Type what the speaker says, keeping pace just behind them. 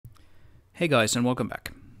Hey guys, and welcome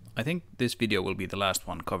back. I think this video will be the last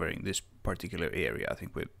one covering this particular area. I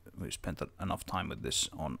think we've spent enough time with this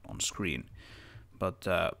on screen, but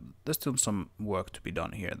there's still some work to be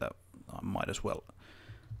done here that I might as well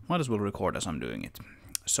record as I'm doing it.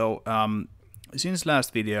 So since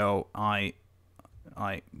last video, I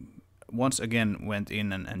once again went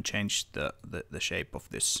in and changed the shape of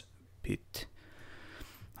this pit.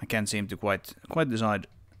 I can't seem to quite decide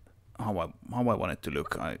how I want it to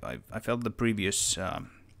look. I felt the previous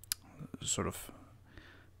sort of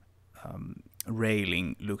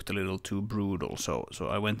railing looked a little too brutal, so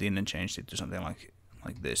I went in and changed it to something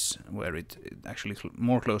like this, where it actually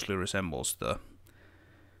more closely resembles the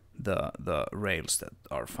rails that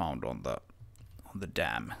are found on the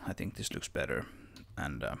dam. I think this looks better,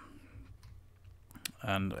 and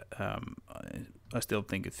I still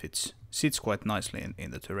think it sits quite nicely in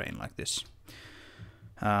the terrain like this.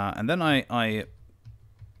 And then I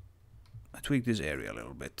tweaked this area a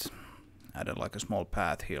little bit, added like a small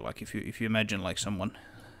path here. Like if you imagine like someone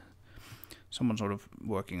sort of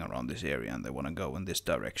working around this area and they want to go in this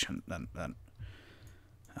direction, then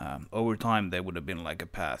over time there would have been like a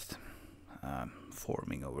path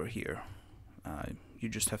forming over here. You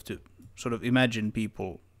just have to sort of imagine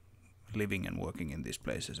people living and working in these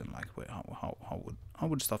places, and like how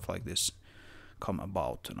would stuff like this come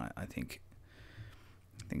about. And I think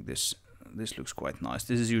this looks quite nice.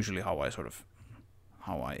 This is usually how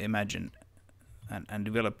I imagine and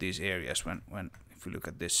develop these areas when if you look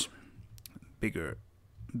at this bigger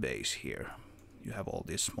base here, you have all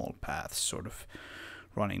these small paths sort of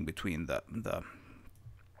running between the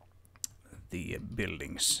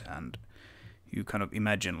buildings, and you kind of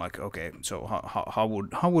imagine like, okay, so how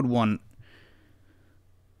would one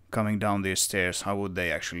coming down these stairs, how would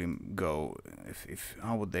they actually go?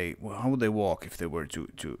 How would they walk if they were to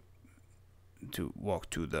walk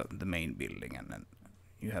to the main building? And then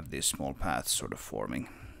you have these small paths sort of forming,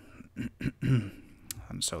 and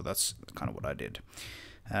so that's kind of what I did.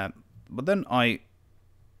 But then I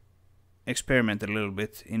experimented a little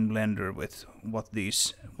bit in Blender with what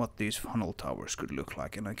these funnel towers could look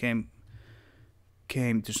like, and I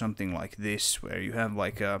came to something like this, where you have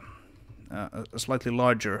like a slightly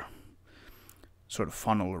larger sort of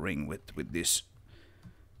funnel ring with these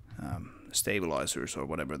stabilizers or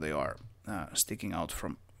whatever they are sticking out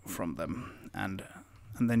from them, and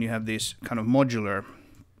then you have these kind of modular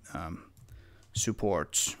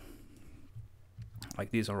supports.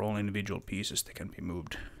 Like these are all individual pieces. They can be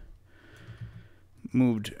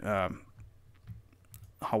moved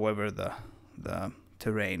however the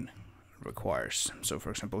terrain requires. So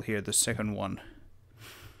for example here the second one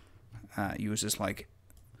uses like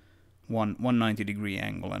one 90-degree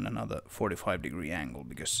angle and another 45-degree angle,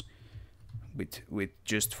 because with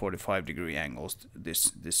just 45-degree angles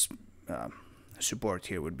this support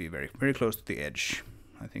here would be very close to the edge.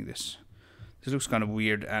 I think this looks kind of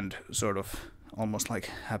weird and sort of almost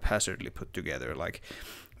like haphazardly put together. Like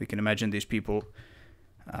we can imagine these people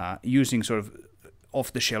using sort of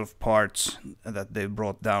off-the-shelf parts that they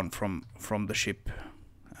brought down from the ship,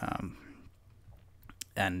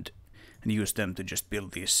 and use them to just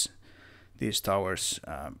build these towers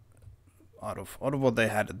out of what they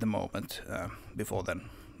had at the moment, before then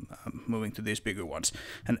moving to these bigger ones.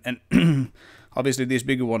 And obviously these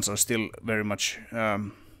bigger ones are still very much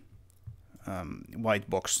white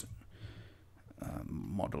box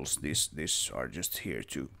models. These are just here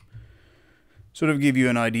to sort of give you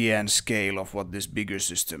an idea and scale of what this bigger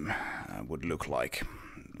system would look like.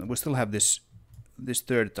 We still have this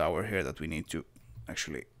third tower here that we need to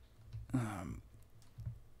actually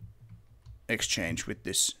exchange with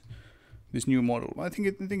this new model. I think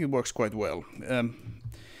it works quite well.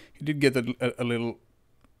 It did get a little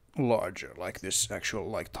larger, like this actual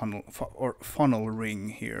like tunnel or funnel ring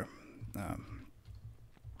here,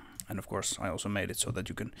 and of course I also made it so that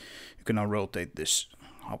you can now rotate this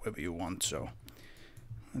however you want. So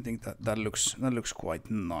I think that looks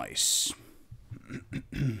quite nice.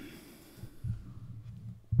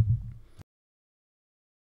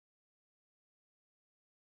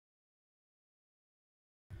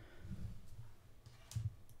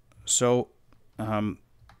 So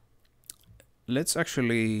let's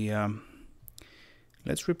actually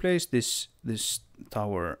let's replace this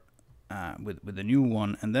tower with a new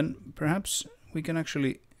one, and then perhaps we can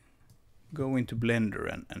actually go into Blender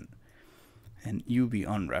and UV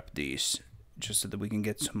unwrap these, just so that we can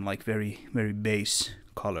get some like very base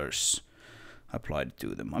colors applied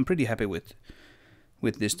to them. I'm pretty happy with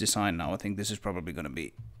this design now. I think this is probably going to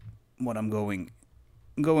be what I'm going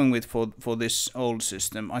with for this old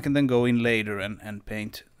system. I can then go in later and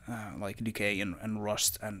paint like decay and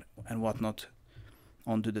rust and and whatnot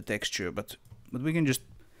onto the texture, but we can just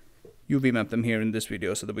UV map them here in this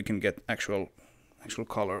video so that we can get actual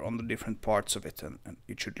color on the different parts of it, and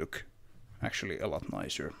it should look actually a lot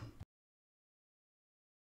nicer.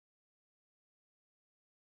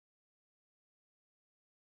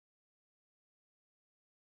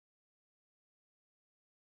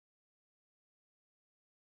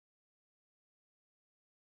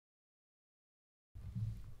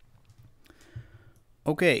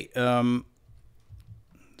 Okay,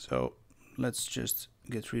 so let's just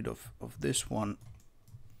get rid of this one,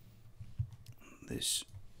 this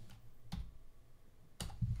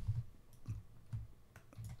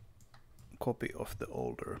copy of the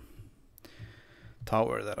older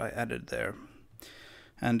tower that I added there,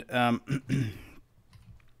 and I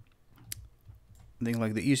think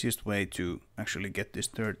like the easiest way to actually get this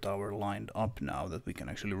third tower lined up now that we can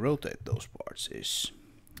actually rotate those parts is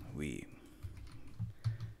we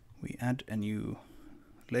add a new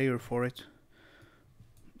layer for it.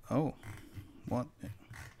 Oh,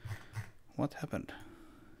 what happened?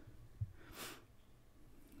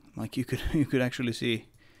 Like you could actually see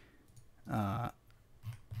all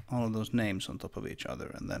of those names on top of each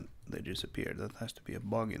other, and then they disappear. That has to be a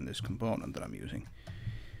bug in this component that I'm using.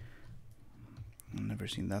 I've never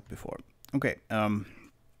seen that before. Okay,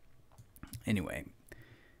 anyway,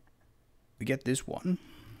 we get this one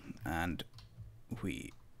and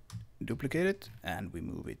we duplicate it and we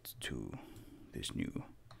move it to this new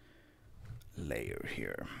layer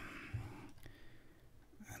here.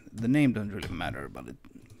 And the name doesn't really matter, but it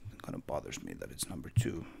kind of bothers me that it's number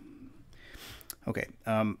 2. Okay,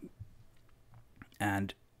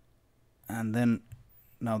 and then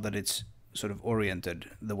now that it's sort of oriented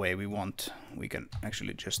the way we want, we can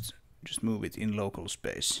actually just move it in local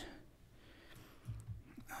space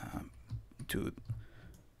to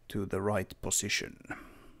the right position.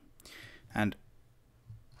 And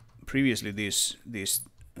previously these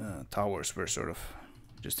towers were sort of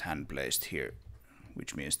just hand placed here,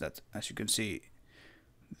 which means that, as you can see,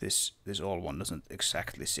 this old one doesn't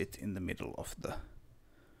exactly sit in the middle of the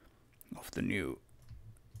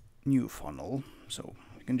new funnel, so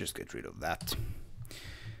we can just get rid of that.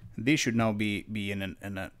 These should now be in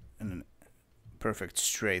a perfect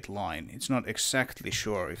straight line. It's not exactly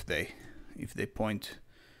sure if they point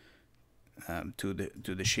to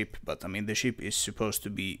the ship, but I mean the ship is supposed to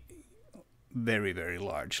be very, very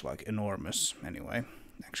large, like enormous. Anyway,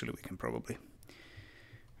 actually we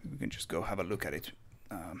can just go have a look at it.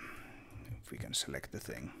 If we can select the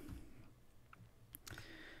thing.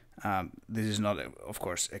 This is not, of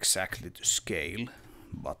course, exactly to scale,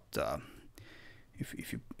 but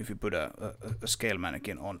if you put a scale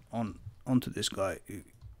mannequin onto this guy,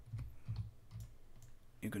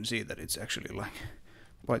 you can see that it's actually like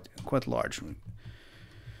quite large,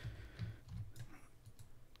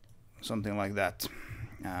 something like that.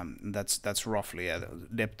 That's roughly.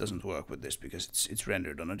 Depth doesn't work with this because it's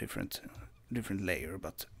rendered on a different layer,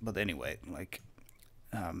 but anyway, like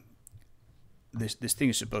this thing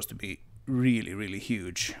is supposed to be really, really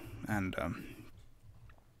huge, and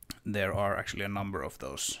there are actually a number of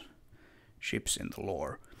those ships in the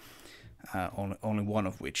lore, only one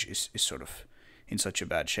of which is sort of in such a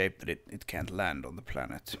bad shape that it can't land on the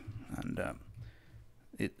planet, and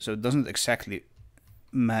so it doesn't exactly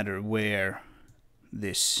matter where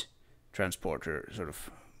this transporter sort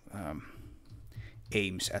of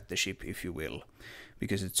aims at the ship, if you will,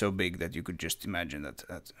 because it's so big that you could just imagine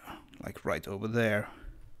that like right over there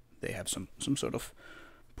they have some sort of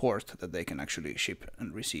port that they can actually ship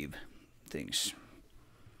and receive things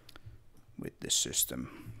with this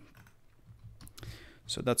system.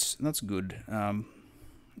 So that's good. And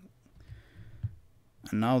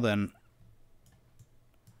now then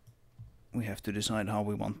we have to decide how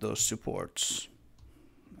we want those supports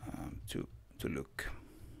to look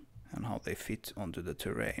and how they fit onto the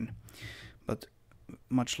terrain. But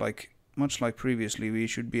much like previously, we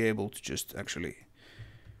should be able to just actually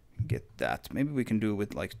get that. Maybe we can do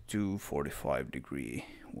with like 2 45-degree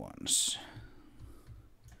ones.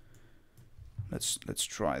 Let's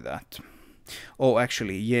try that. Oh,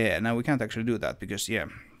 actually, yeah. Now we can't actually do that because the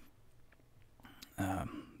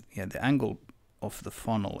angle of the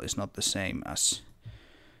funnel is not the same as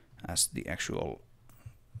the actual.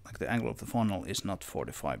 Like the angle of the funnel is not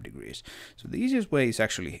 45 degrees. So the easiest way is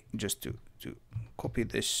actually just to copy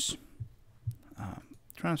this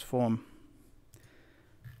transform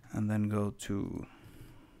and then go to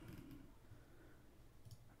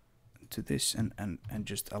this and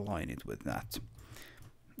just align it with that.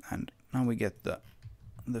 And now we get the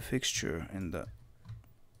fixture in the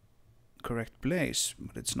correct place,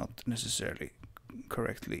 but it's not necessarily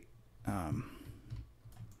correctly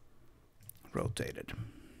rotated.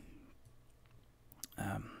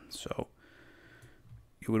 So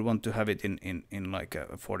you would want to have it in like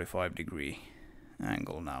a 45-degree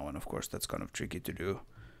angle now, and of course that's kind of tricky to do.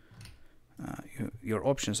 Your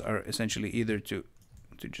options are essentially either to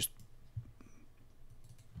just,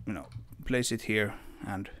 you know, place it here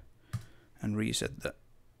and reset the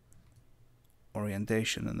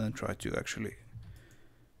orientation, and then try to actually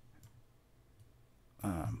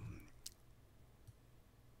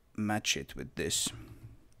match it with this,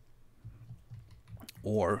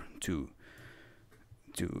 or to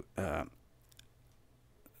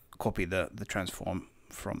copy the transform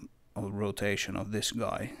from a rotation of this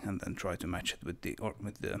guy and then try to match it with the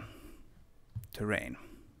terrain.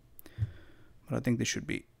 But I think this should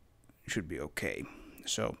be okay.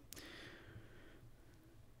 So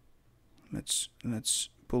let's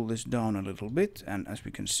pull this down a little bit, and as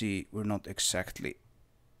we can see, we're not exactly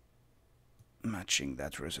matching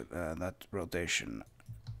that rotation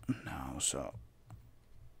now. So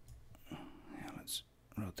yeah, let's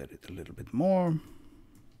rotate it a little bit more.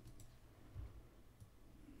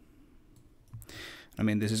 I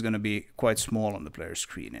mean, this is going to be quite small on the player's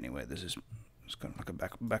screen anyway. This is kind of like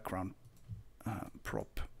a background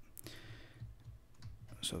prop,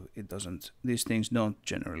 so it doesn't. These things don't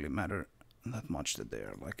generally matter that much, that they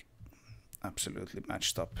are like absolutely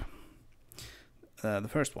matched up. The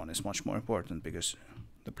first one is much more important because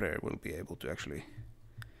the player will be able to actually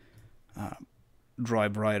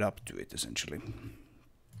drive right up to it essentially.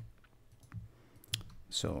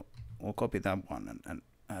 So we'll copy that one and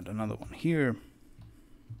add another one here.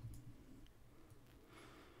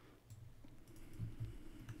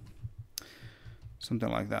 Something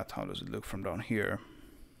like that. How does it look from down here?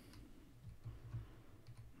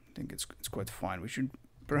 I think it's quite fine. We should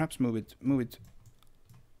perhaps move it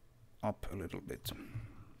up a little bit,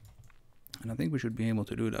 and I think we should be able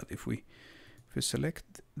to do that if we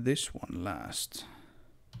select this one last,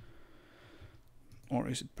 or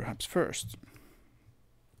is it perhaps first?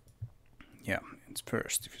 Yeah, it's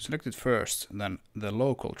first. If you select it first, then the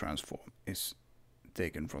local transform is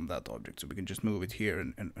taken from that object, so we can just move it here,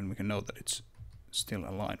 and we can know that it's still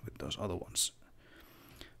aligned with those other ones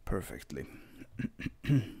perfectly.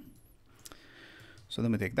 So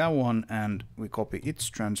then we take that one and we copy its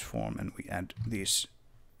transform, and we add these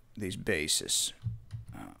bases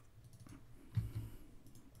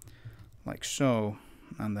like so,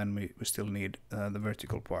 and then we still need the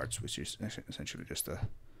vertical parts, which is essentially just a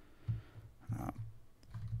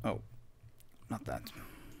oh, not that.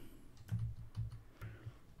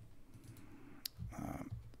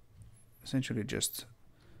 Essentially just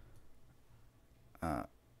a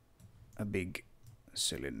big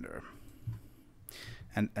cylinder,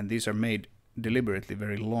 and these are made deliberately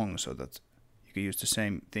very long so that you can use the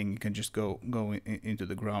same thing. You can just go into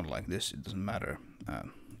the ground like this. It doesn't matter.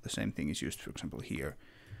 The same thing is used, for example, here.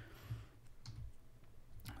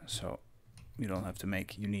 So you don't have to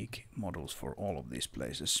make unique models for all of these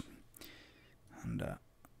places. And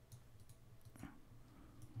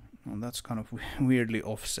well, that's kind of weirdly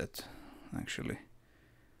offset, actually.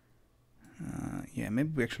 Yeah,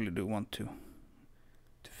 maybe we actually do want to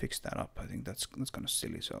fix that up. I think that's kind of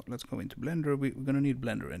silly. So let's go into Blender. We're gonna need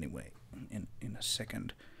Blender anyway in a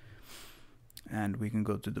second, and we can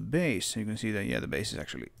go to the base. So you can see that, yeah, the base is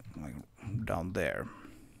actually like down there.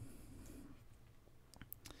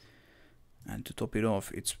 And to top it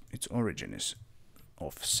off, its origin is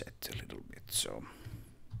offset a little bit. So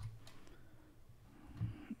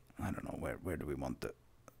I don't know, where do we want the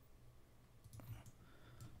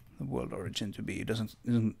world origin to be? It doesn't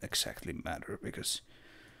exactly matter, because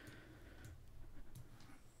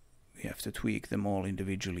we have to tweak them all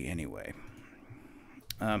individually anyway.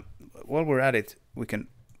 While we're at it, we can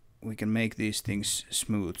make these things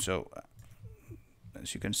smooth. So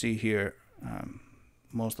as you can see here,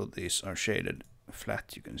 most of these are shaded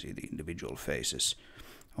flat. You can see the individual faces.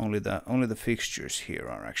 Only the fixtures here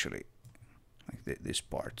are actually like this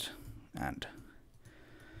part and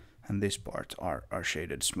this part are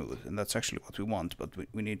shaded smooth, and that's actually what we want. But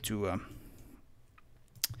we need to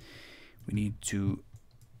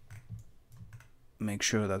make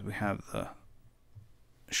sure that we have the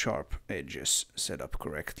sharp edges set up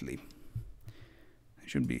correctly. It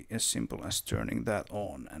should be as simple as turning that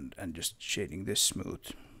on and just shading this smooth.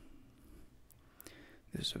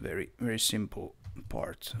 This is a very simple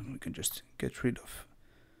part. We can just get rid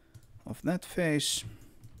of that face,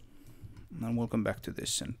 and we'll come back to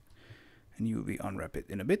this and UV unwrap it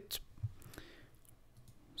in a bit.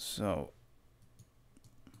 So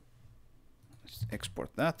let's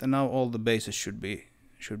export that, and now all the bases should be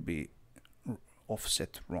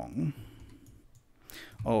offset wrong.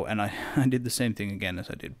 Oh, and I did the same thing again as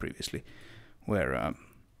I did previously, where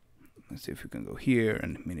let's see if we can go here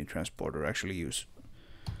and mini transporter actually use,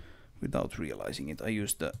 without realizing it, I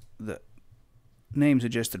used the name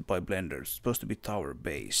suggested by Blender. It's supposed to be tower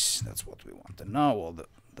base. That's what we want. And now all the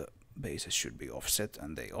bases should be offset,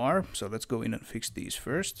 and they are. So let's go in and fix these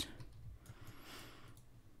first.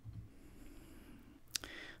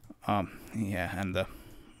 Yeah, and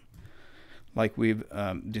like we've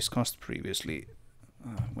discussed previously,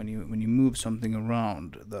 when you move something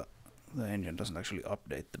around, the engine doesn't actually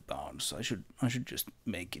update the bounds. I should just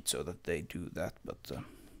make it so that they do that, but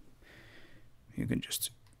you can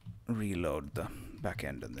just reload the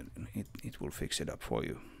backend and then it will fix it up for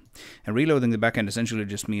you. And reloading the backend essentially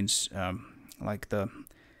just means like the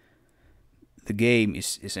game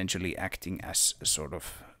is essentially acting as a sort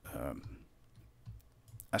of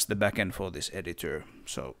as the backend for this editor.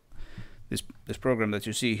 So this program that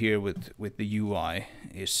you see here with the UI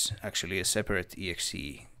is actually a separate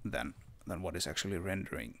exe than what is actually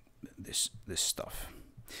rendering this stuff.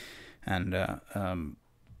 And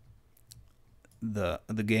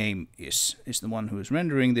the game is the one who is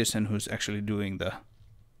rendering this and who's actually doing the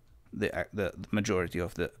majority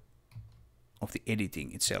of the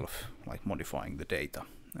editing itself, like modifying the data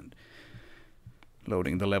and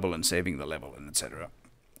loading the level and saving the level and etc.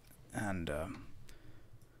 And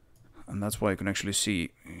that's why you can actually see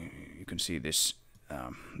this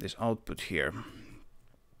this output here.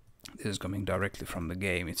 This is coming directly from the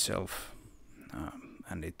game itself,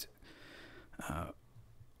 and it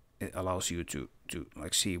allows you to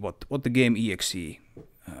like see what the game exe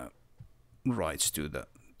writes to the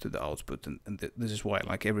output, and this is why,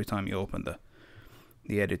 like, every time you open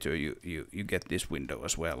the editor, you get this window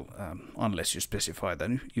as well, unless you specify that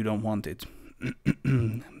you don't want it.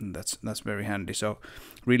 That's very handy. So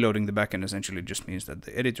reloading the backend essentially just means that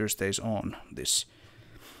the editor stays on, this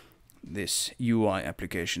UI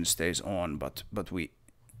application stays on, but we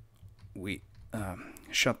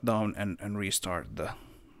shut down and restart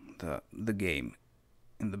the game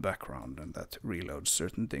in the background, and that reloads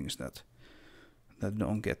certain things that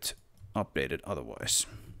don't get updated otherwise.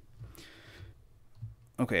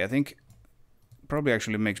 Okay, I think probably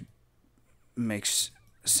actually makes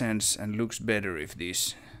sense and looks better if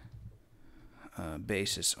these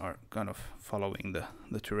bases are kind of following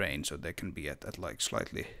the terrain, so they can be at like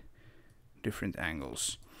slightly different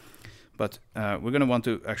angles. But we're going to want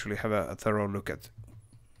to actually have a thorough look at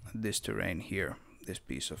this terrain here, this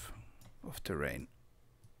piece of terrain,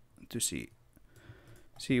 to see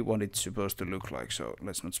what it's supposed to look like. So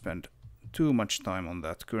let's not spend too much time on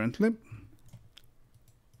that currently.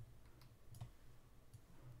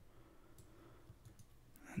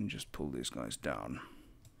 And just pull these guys down.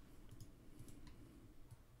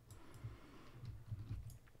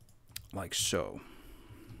 Like so.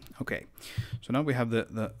 Okay, so now we have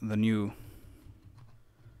the new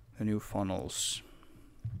funnels,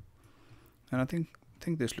 and I think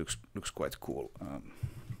this looks quite cool.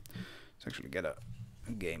 Let's actually get a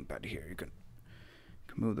gamepad here. You can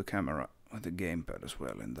move the camera with the gamepad as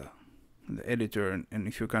well in the editor, and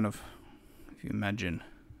if you imagine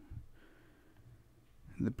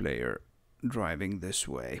the player driving this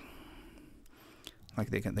way, like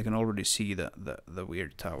they can already see the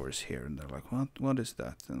weird towers here, and they're like, what is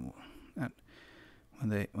that? And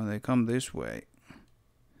when they come this way,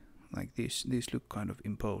 like these look kind of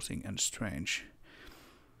imposing and strange.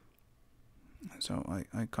 So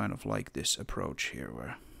I kind of like this approach here,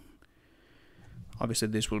 where obviously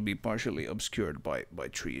this will be partially obscured by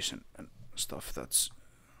trees and stuff that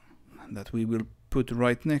we will put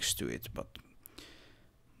right next to it, but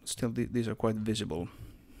still these are quite visible,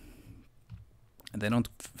 and they don't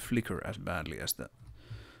flicker as badly as the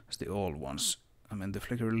old ones. I mean, they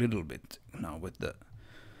flicker a little bit now with the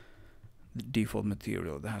default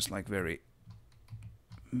material that has like very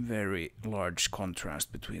large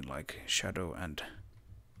contrast between like shadow and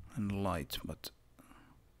light. But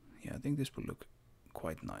yeah, I think this will look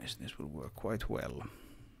quite nice. This will work quite well.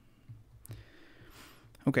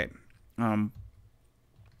 Okay,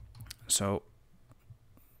 so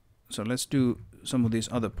let's do some of these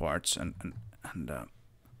other parts and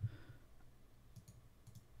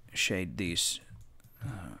shade these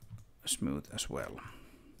smooth as well.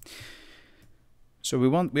 So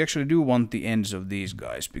we actually do want the ends of these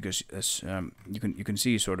guys, because as you can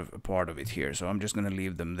see sort of a part of it here. So I'm just going to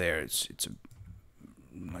leave them there. It's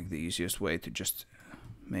like the easiest way to just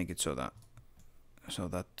make it so that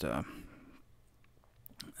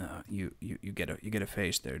you get a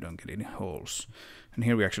face there, you don't get any holes. And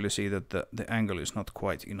here we actually see that the angle is not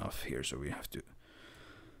quite enough here, so we have to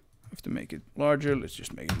have to make it larger. Let's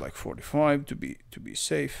just make it like 45 to be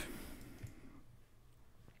safe.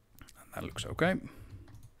 And that looks okay.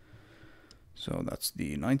 So that's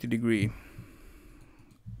the 90-degree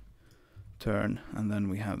turn, and then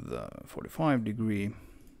we have the 45-degree,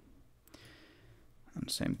 and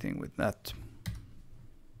same thing with that.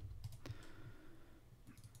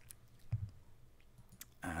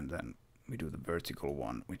 And then we do the vertical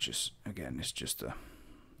one, which is again is just a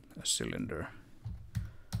cylinder.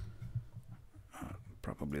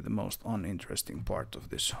 Probably the most uninteresting part of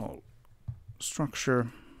this whole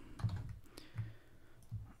structure.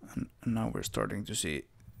 And now we're starting to see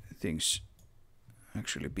things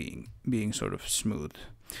actually being sort of smooth.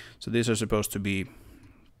 So these are supposed to be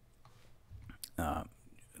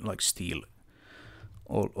like steel,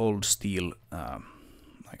 old steel,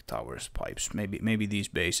 like towers, pipes. Maybe these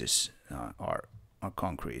bases are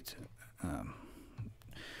concrete,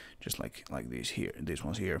 just like these here. These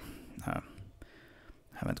ones here.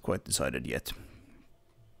 Haven't quite decided yet.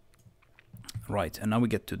 Right, and now we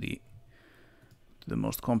get to the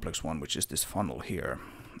most complex one, which is this funnel here,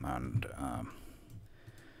 and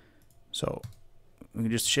so we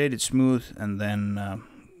can just shade it smooth, and then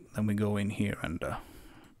we go in here and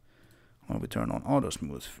well, we turn on auto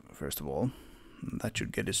smooth first of all. That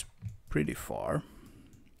should get us pretty far.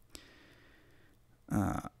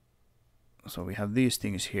 So we have these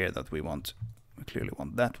things here that we want. We clearly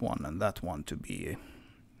want that one and that one to be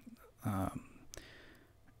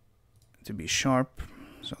sharp.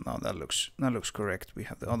 So now that looks correct. We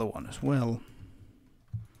have the other one as well.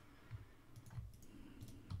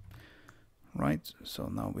 Right. So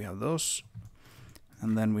now we have those,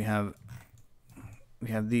 and then we have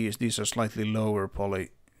these. These are slightly lower poly,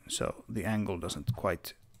 so the angle doesn't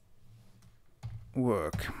quite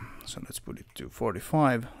work. So let's put it to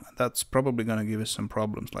 45. That's probably going to give us some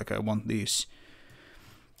problems. Like I want these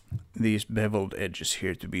beveled edges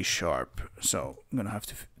here to be sharp. So I'm going to have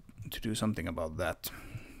to do something about that.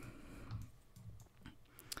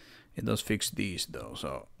 It does fix these though,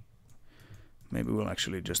 so maybe we'll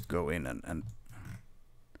actually just go in and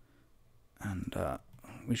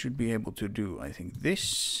we should be able to do, I think,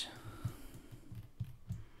 this.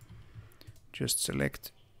 Just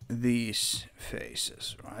select these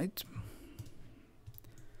faces, right?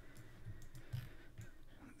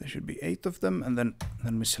 There should be 8 of them, and then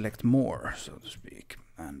we select more, so to speak,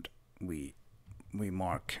 and we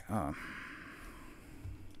mark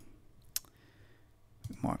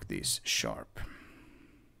these sharp,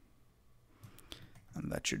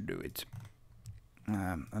 and that should do it.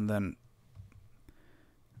 And then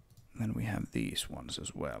we have these ones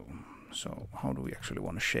as well. So how do we actually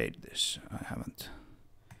want to shade this? I haven't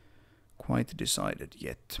quite decided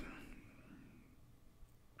yet.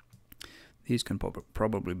 These can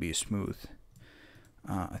probably be smooth.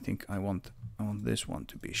 I think I want this one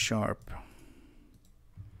to be sharp.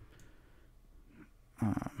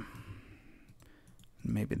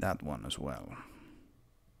 Maybe that one as well.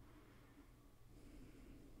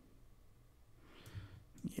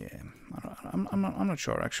 Yeah, I'm not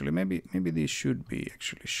sure actually. Maybe these should be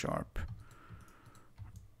actually sharp,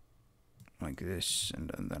 like this,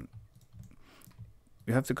 and then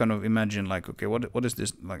you have to kind of imagine, like, okay, what is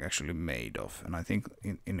this like actually made of? And I think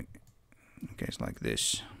in a case like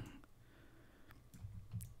this,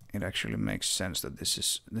 it actually makes sense that this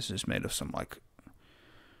is made of some, like,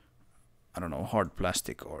 I don't know, hard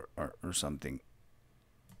plastic or something,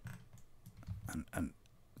 and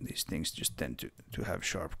these things just tend to have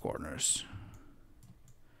sharp corners.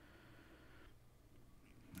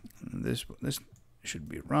 And this should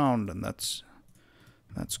be round, and that's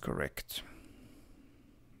correct.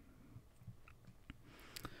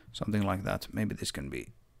 Something like that. Maybe this can be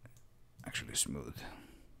actually smooth.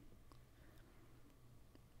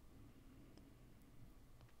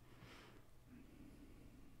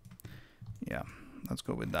 Yeah, let's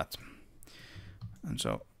go with that. And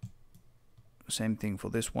so same thing for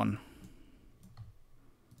this one.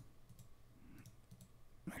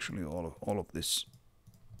 Actually, all of this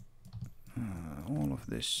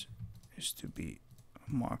is to be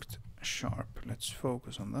marked sharp. Let's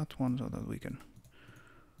focus on that one so that we can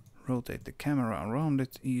rotate the camera around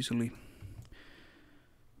it easily.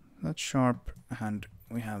 That's sharp, and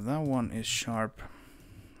we have that one is sharp,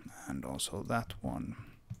 and also that one.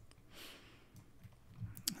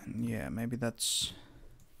 And yeah, maybe that's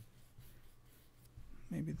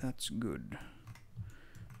good.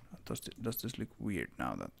 Does this look weird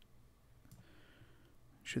now? That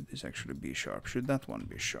should this actually be sharp? Should that one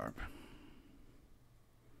be sharp?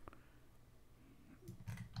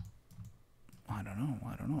 I don't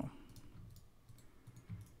know.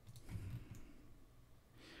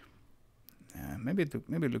 maybe it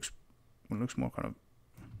looks more kind of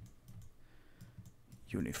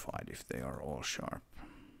unified if they are all sharp.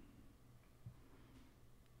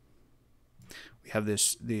 We have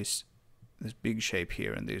this big shape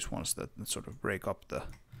here, and these ones that sort of break up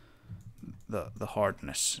the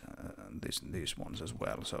hardness. These ones as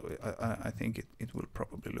well. So I think it will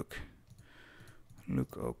probably look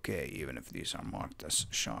okay, even if these are marked as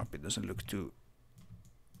sharp. It doesn't look too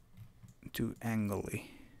angly.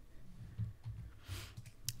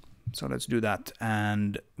 So let's do that,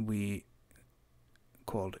 and we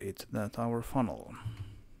called it the tower funnel.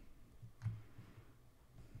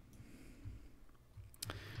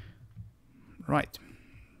 Right.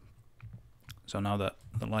 So now that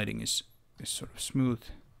the lighting is sort of smooth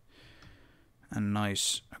and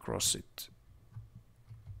nice across it,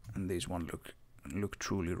 and these one look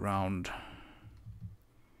truly round,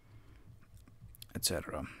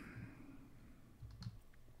 etc.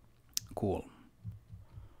 Cool.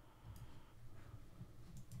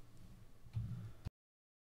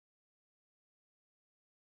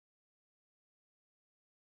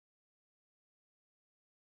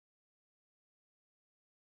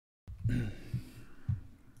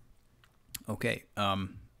 Okay.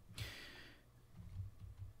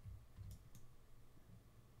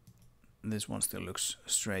 This one still looks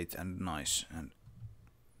straight and nice and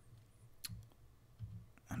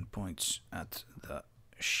points at the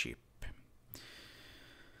ship.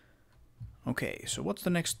 Okay, so what's the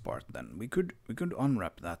next part then? We could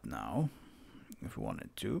unwrap that now if we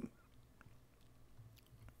wanted to,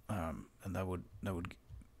 and that would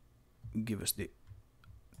give us the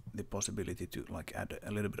possibility to like add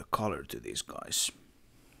a little bit of color to these guys.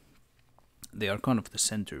 They are kind of the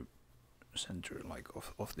center like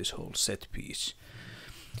of this whole set piece.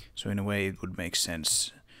 So in a way it would make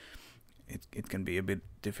sense. It can be a bit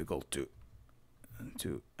difficult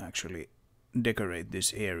to actually decorate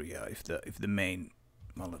this area if the main,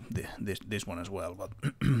 well, this one as well, but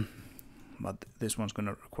but this one's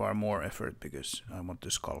gonna require more effort because I want to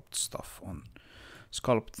sculpt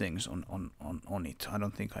things on it. I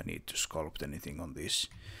don't think I need to sculpt anything on these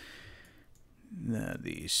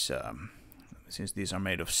since these are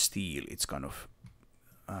made of steel. It's kind of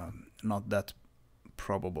not that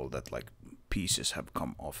probable that like pieces have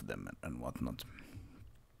come off them and whatnot.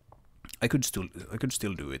 I could still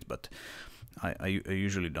do it, but I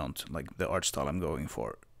usually don't. Like the art style I'm going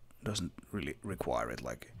for doesn't really require it.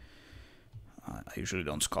 Like I usually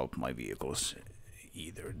don't sculpt my vehicles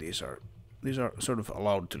either. These are sort of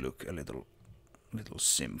allowed to look a little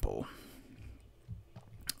simple,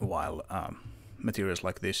 while materials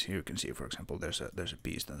like this here, you can see, for example, there's a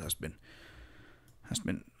piece that has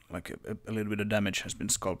been like a little bit of damage has been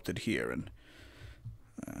sculpted here, and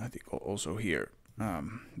I think also here,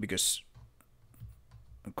 because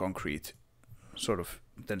concrete sort of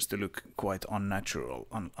tends to look quite unnatural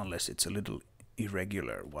unless it's a little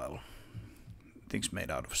irregular, while things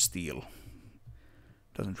made out of steel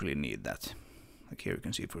doesn't really need that. Like here you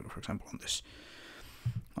can see, for example,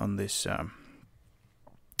 on this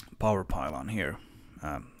power pylon here,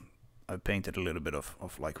 I've painted a little bit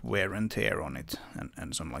of like wear and tear on it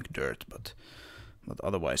and some like dirt, but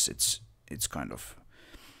otherwise it's kind of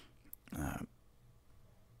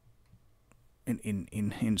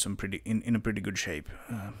in some pretty in a pretty good shape.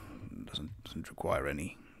 Doesn't require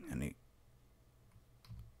any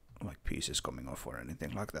like pieces coming off or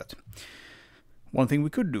anything like that. One thing we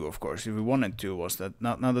could do, of course, if we wanted to, was that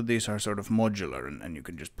now that these are sort of modular and you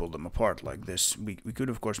can just pull them apart like this, we could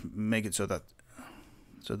of course make it so that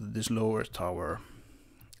this lower tower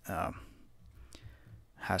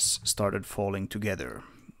has started falling together.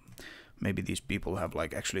 Maybe these people have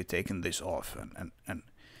like actually taken this off, and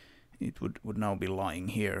it would now be lying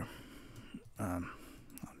here. Oh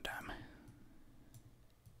damn!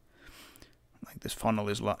 Like this funnel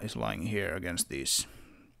is lying here against these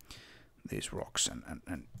rocks,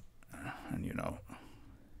 and you know,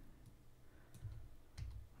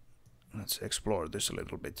 let's explore this a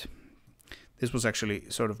little bit. This was actually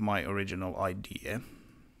sort of my original idea,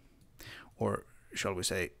 or shall we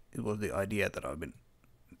say, it was the idea that I've been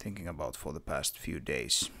thinking about for the past few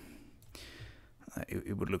days.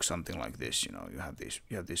 It would look something like this. You know, you have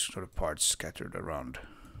these sort of parts scattered around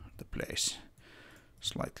the place,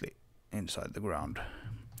 slightly inside the ground,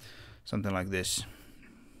 something like this.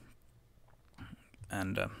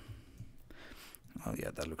 And well,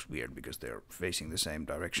 yeah, that looks weird because they're facing the same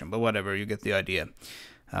direction, but whatever, you get the idea.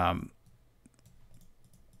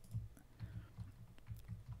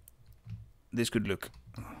 This could look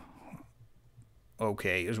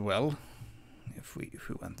okay as well if we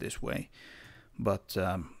went this way, but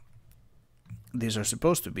these are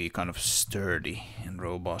supposed to be kind of sturdy and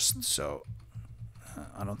robust, so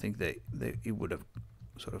I don't think it would have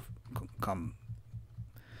sort of come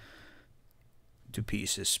to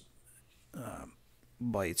pieces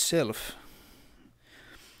by itself.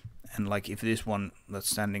 And like if this one that's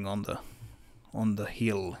standing on the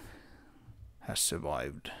hill has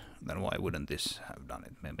survived, then why wouldn't this have done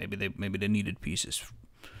it? Maybe they needed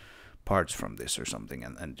parts from this or something,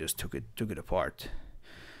 and just took it apart,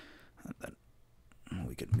 and then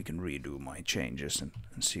we can redo my changes and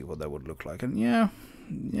see what that would look like. And yeah,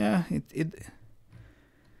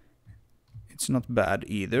 it's not bad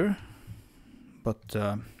either, but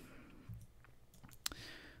I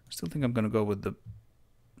still think I'm gonna go with the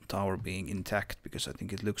tower being intact, because I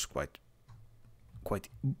think it looks quite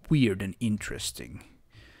weird and interesting,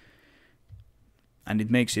 and it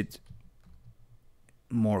makes it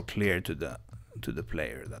more clear to the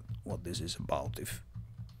player that what this is about if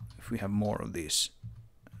we have more of these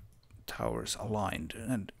towers aligned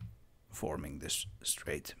and forming this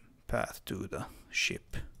straight path to the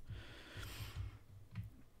ship.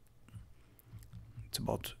 It's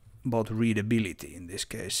about readability in this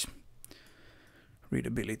case,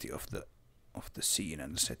 readability of the scene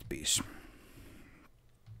and the set piece.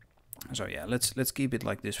 So yeah, let's keep it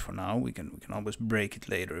like this for now. We can always break it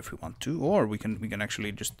later if we want to, or we can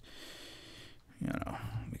actually just, you know,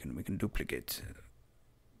 we can duplicate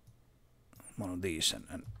one of these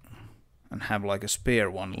and have like a spare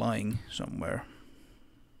one lying somewhere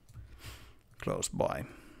close by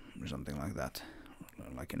or something like that,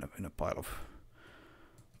 like in a pile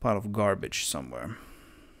of garbage somewhere.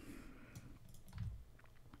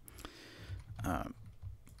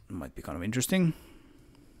 Might be kind of interesting.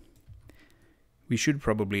 We should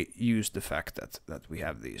probably use the fact that we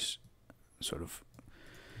have these sort of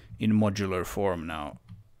in modular form now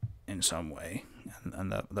in some way,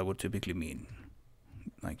 and that would typically mean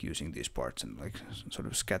like using these parts and like sort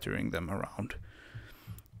of scattering them around.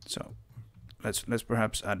 So let's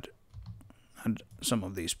perhaps add some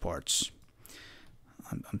of these parts.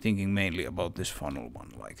 I'm thinking mainly about this funnel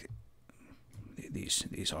one. Like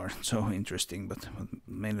these aren't so interesting, but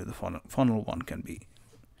mainly the funnel one can be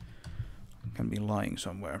lying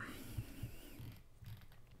somewhere.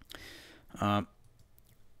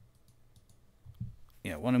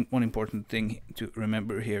 Yeah, one important thing to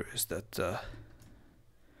remember here is that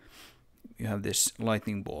you have this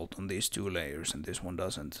lightning bolt on these two layers and this one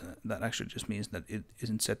doesn't. That actually just means that it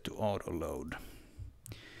isn't set to auto load.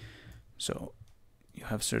 So you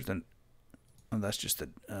have certain, and that's just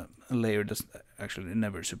a layer that's actually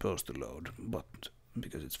never supposed to load, but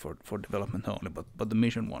because it's for development only. But the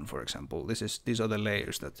mission one, for example, these are the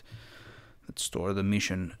layers that store the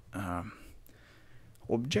mission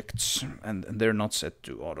objects, and they're not set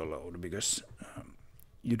to auto load because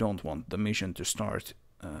you don't want the mission to start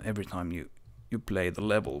every time you play the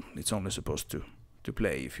level. It's only supposed to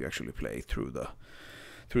play if you actually play through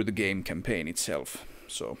the game campaign itself.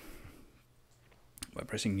 So by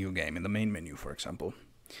pressing new game in the main menu, for example,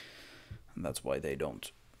 and that's why they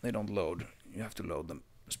don't load. You have to load them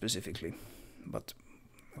specifically. But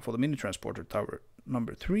for the mini transporter tower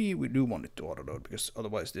number 3, we do want it to auto load, because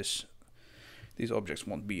otherwise these objects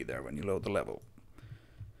won't be there when you load the level.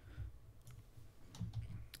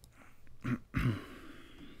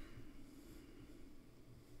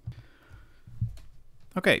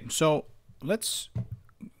 Okay, so let's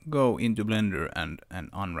go into Blender and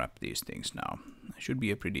unwrap these things now. It should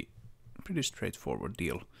be a pretty straightforward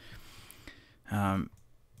deal.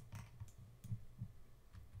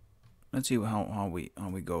 Let's see how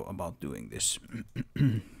we go about doing this.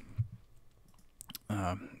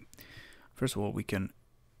 First of all, we can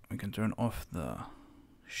turn off the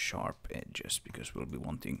sharp edges, because we'll be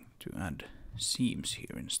wanting to add seams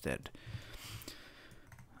here instead.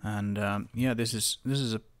 And yeah, this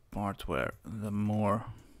is a part where the more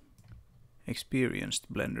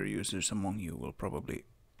experienced Blender users among you will probably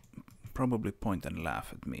point and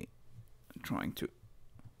laugh at me trying to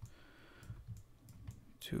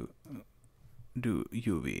do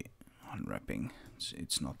UV unwrapping.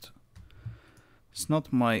 It's not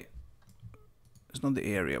the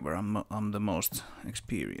area where I'm the most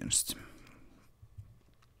experienced.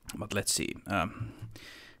 But let's see.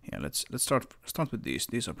 Yeah, let's start with these.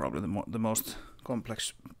 These are probably the most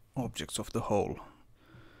complex objects of the whole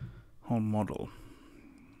model,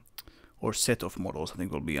 or set of models. I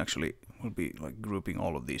think we'll be like grouping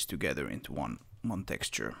all of these together into one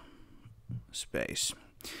texture space.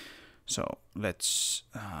 So let's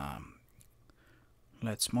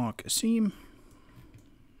mark a seam,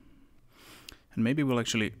 and maybe we'll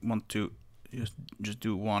actually want to just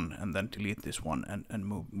do one and then delete this one and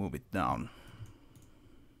move it down.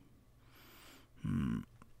 I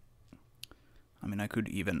mean, I could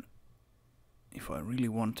even, if I really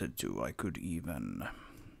wanted to, I could even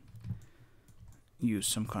use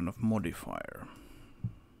some kind of modifier.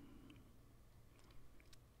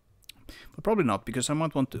 But probably not, because I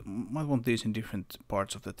might want these in different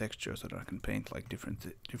parts of the texture so that I can paint like different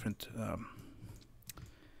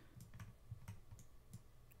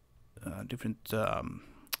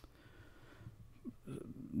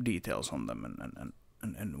details on them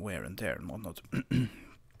and wear and tear and whatnot.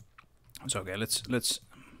 So okay, let's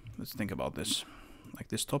think about this. Like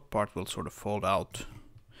this top part will sort of fold out,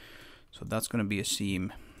 so that's going to be a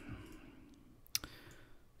seam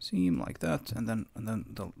like that, and then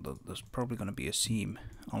there's probably going to be a seam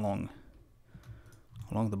along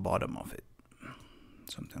the bottom of it,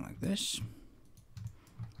 something like this.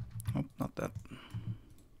 Oh, not that.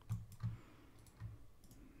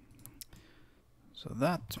 So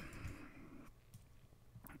that,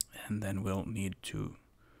 and then we'll need to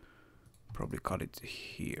probably cut it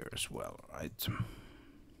here as well, right?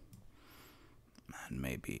 And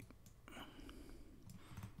maybe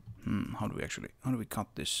how do we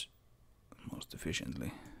cut this most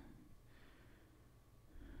efficiently?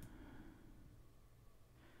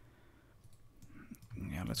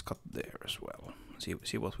 Yeah, let's cut there as well.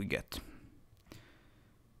 See what we get.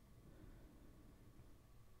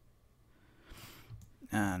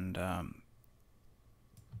 And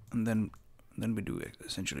then we do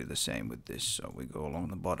essentially the same with this. So we go along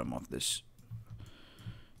the bottom of this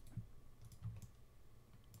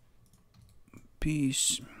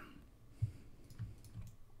piece.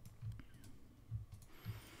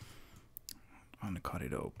 And cut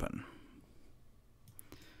it open.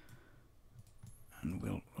 And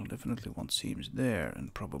we'll definitely want seams there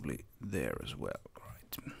and probably there as well,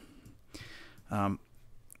 right?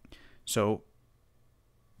 So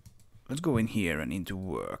let's go in here and into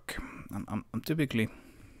work. I'm typically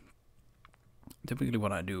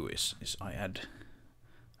what I do is I add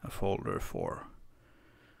a folder for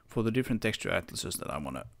the different texture atlases that I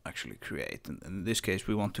want to actually create. And in this case,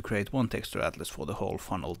 we want to create one texture atlas for the whole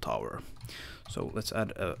funnel tower. So let's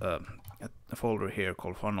add a folder here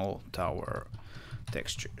called funnel tower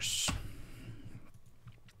textures.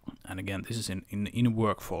 And again, this is in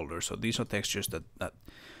work folder. So these are textures that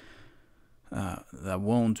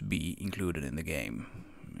won't be included in the game.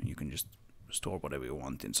 You can just store whatever you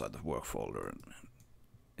want inside the work folder, and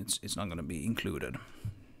it's not going to be included.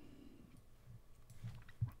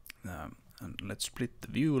 And let's split the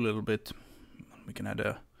view a little bit. We can add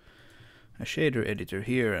a shader editor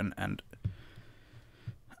here and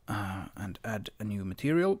add a new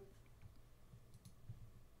material.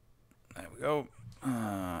 There we go.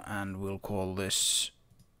 And we'll call this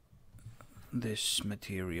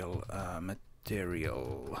material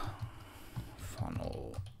material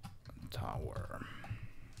funnel tower.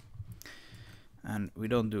 And we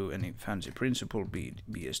don't do any fancy principle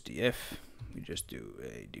BSDF. We just do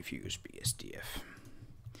a diffuse BSDF,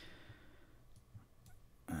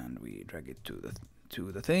 and we drag it to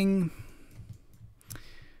the thing,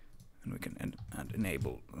 and we can and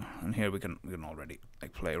enable. And here we can already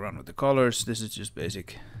like play around with the colors. This is just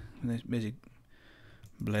basic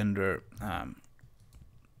Blender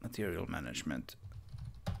material management,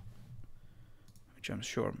 which I'm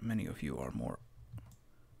sure many of you are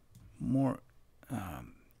more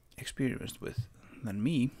experienced with than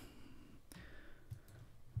me.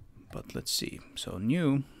 But let's see. So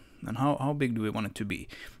new, and how big do we want it to be?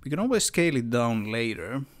 We can always scale it down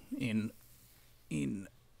later in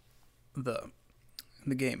the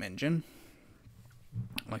game engine.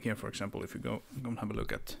 Like here, for example, if you go and have a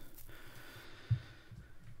look at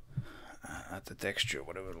the texture,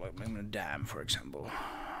 whatever, like I'm gonna dam, for example.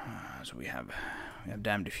 So we have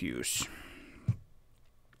dam diffuse,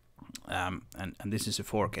 and this is a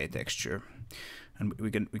 4K texture, and we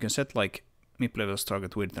can set like MIP levels,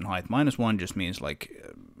 target width, and height. -1 just means like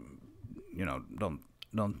you know,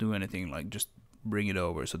 don't do anything, like just bring it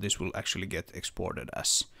over. So this will actually get exported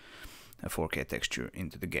as a 4K texture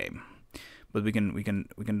into the game. But we can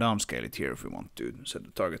downscale it here if we want to set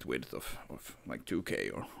the target width of like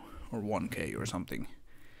 2K or 1K or something,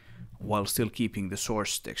 while still keeping the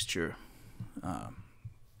source texture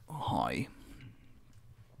high.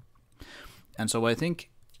 And so I think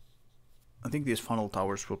these funnel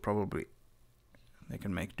towers will probably, they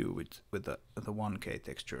can make do with the 1K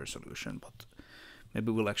texture solution, but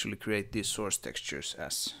maybe we'll actually create these source textures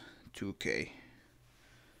as 2K.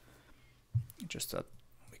 Just that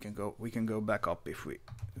we can go back up if we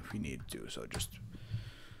need to. So just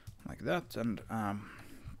like that, and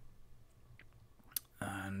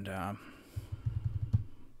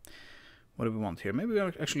what do we want here? Maybe we'll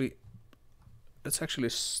actually let's actually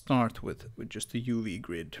start with just the UV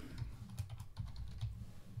grid.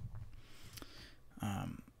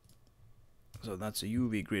 So that's a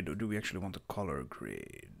UV grid, or do we actually want a color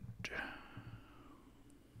grid?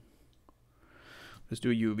 Let's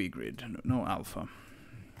do a UV grid, no alpha.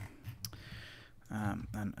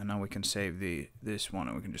 And now we can save this one,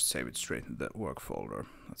 and we can just save it straight in the work folder.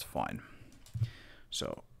 That's fine.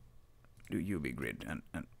 So do UV grid, and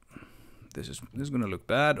this is going to look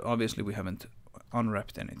bad. Obviously, we haven't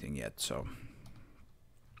unwrapped anything yet, so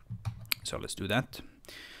let's do that.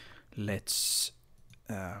 Let's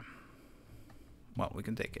well, we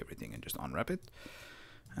can take everything and just unwrap it,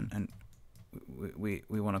 and we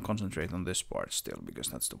want to concentrate on this part still, because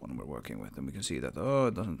that's the one we're working with, and we can see that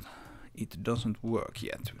it doesn't work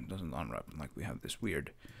yet. It doesn't unwrap. Like, we have this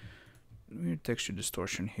weird texture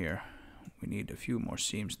distortion here. We need a few more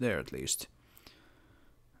seams there at least,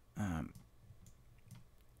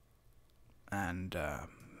 and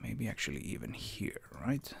maybe actually even here,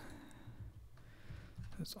 right?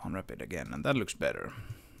 Let's unwrap it again, and that looks better.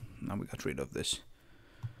 Now we got rid of this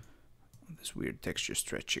weird texture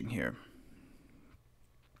stretching here.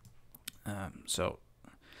 So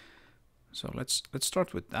let's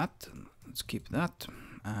start with that. Let's keep that,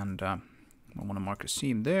 and I want to mark a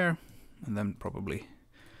seam there, and then probably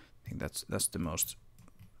I think that's the most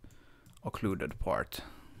occluded part,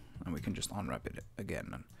 and we can just unwrap it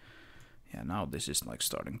again. And yeah, now this is like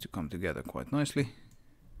starting to come together quite nicely.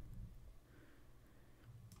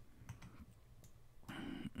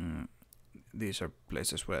 These are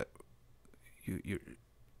places where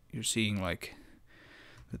you're seeing like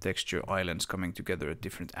the texture islands coming together at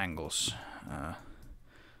different angles.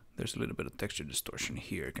 There's a little bit of texture distortion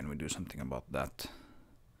here. Can we do something about that?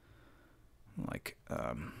 Like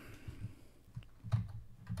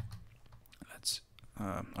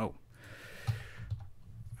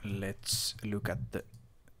let's look at the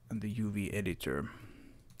UV editor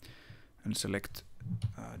and select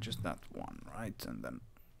just that one, right? And then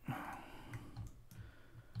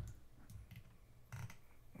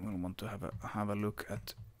we'll want to have a look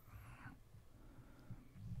at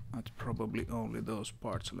probably only those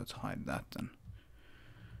parts. So let's hide that,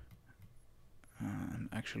 and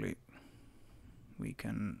actually we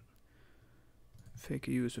can fake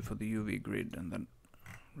a user for the UV grid and then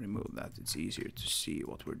remove that. It's easier to see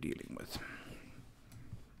what we're dealing with.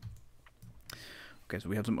 Okay, so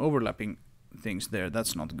we have some overlapping things there.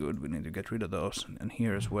 That's not good. We need to get rid of those, and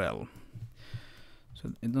here as well.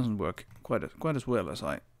 So it doesn't work quite as well as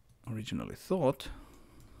I originally thought.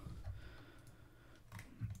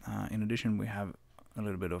 In addition, we have a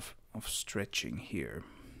little bit of stretching here.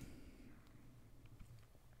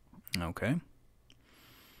 Okay.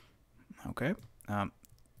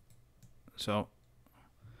 So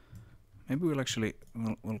maybe we'll actually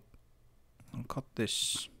we'll cut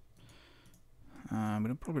this.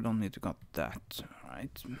 We probably don't need to cut that,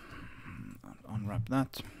 right? Unwrap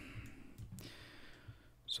that.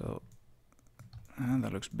 So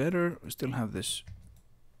that looks better. We still have this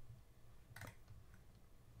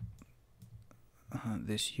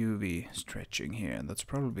this UV stretching here, and that's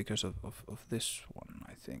probably because of this one,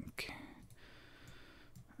 I think,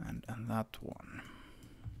 and that one.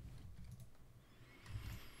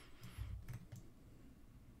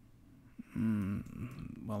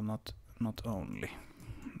 Well, not only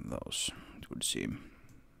those, it would seem.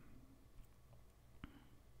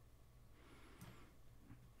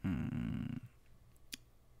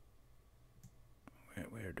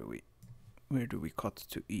 Where do we cut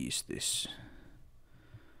to ease this?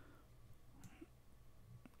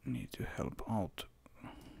 Need to help out.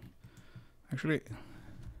 Actually,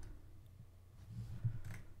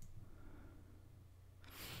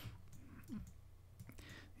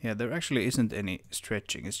 yeah, there actually isn't any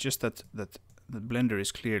stretching. It's just that the Blender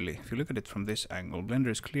is clearly, if you look at it from this angle, Blender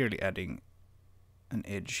is clearly adding an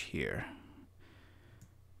edge here.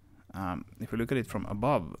 If you look at it from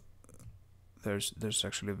above, there's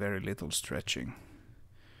actually very little stretching,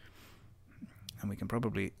 and we can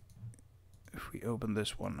probably, if we open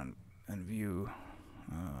this one and view,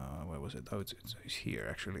 where was it? Oh, it's here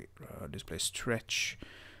actually. Display stretch.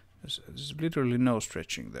 There's literally no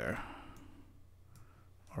stretching there,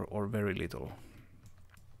 or very little.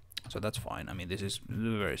 So that's fine. I mean, this is a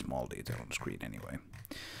very small detail on the screen anyway.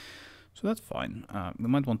 So that's fine. We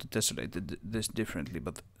might want to tessellate this differently,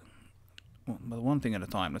 but one thing at a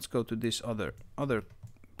time. Let's go to this other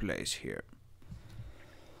place here.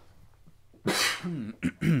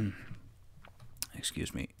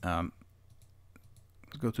 Excuse me. Let's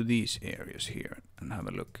go to these areas here and have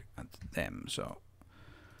a look at them. So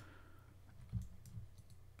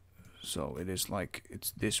So it is like,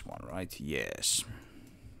 it's this one, right? Yes.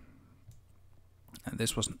 And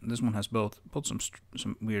this one has both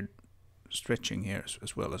some weird stretching here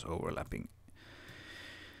as well as overlapping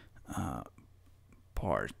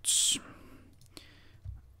parts.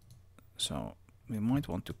 So we might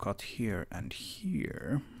want to cut here and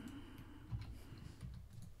here.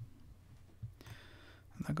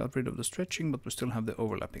 And I got rid of the stretching, but we still have the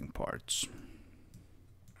overlapping parts.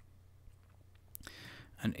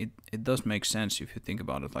 And it does make sense if you think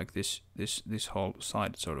about it, like this whole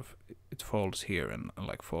side sort of, it folds here and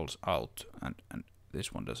like folds out, and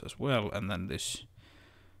this one does as well, and then this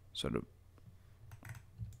sort of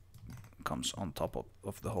comes on top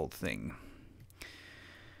of the whole thing.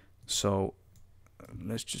 So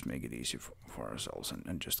let's just make it easy for ourselves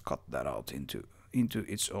and just cut that out into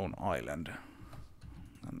its own island,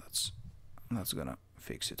 and that's gonna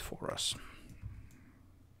fix it for us.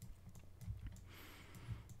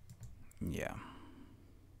 Yeah,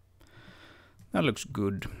 that looks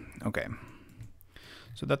good. Okay,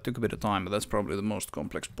 so that took a bit of time, but that's probably the most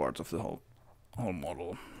complex part of the whole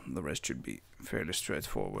model. The rest should be fairly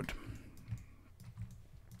straightforward.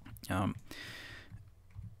 Oh,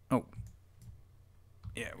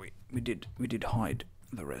 yeah, we did hide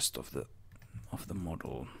the rest of the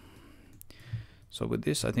model. So with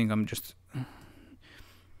this, I think I'm just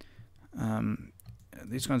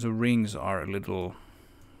these kinds of rings are a little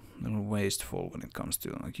wasteful when it comes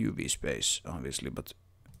to like UV space, obviously, but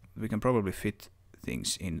we can probably fit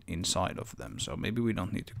things inside of them. So maybe we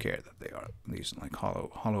don't need to care that they are these like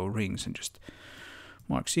hollow rings, and just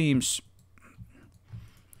mark seams.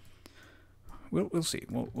 We'll see.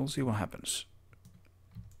 We'll see what happens.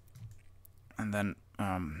 And then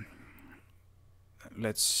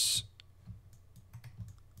let's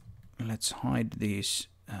hide these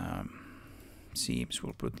seams.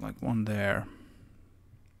 We'll put like one there.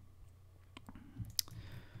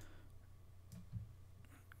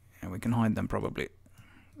 And we can hide them probably.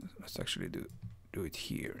 Let's actually do it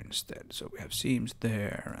here instead. So we have seams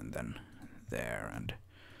there, and then there, and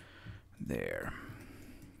there.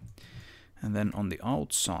 And then on the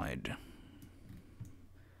outside,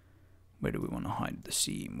 where do we want to hide the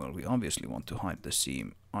seam? Well, we obviously want to hide the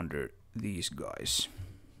seam under these guys.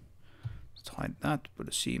 Let's hide that, put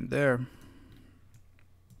a seam there,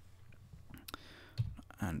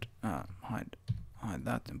 and hide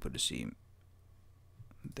that and put a seam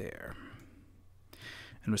there.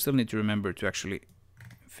 And we still need to remember to actually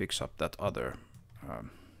fix up that other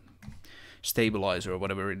stabilizer or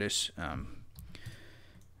whatever it is.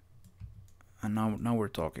 And now we're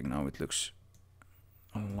talking. Now it looks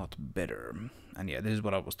a lot better. And yeah, this is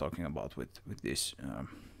what I was talking about with this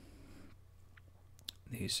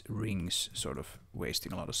these rings sort of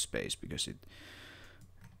wasting a lot of space, because it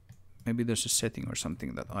maybe there's a setting or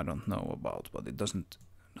something that I don't know about, but it doesn't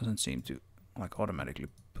seem to like automatically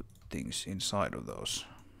put things inside of those,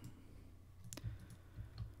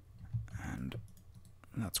 and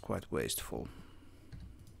that's quite wasteful.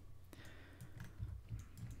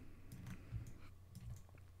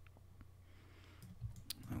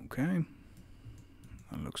 Okay,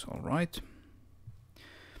 that looks all right.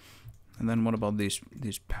 And then what about these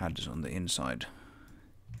pads on the inside?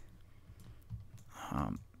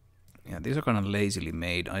 Yeah, these are kind of lazily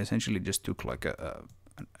made. I essentially just took like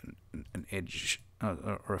an edge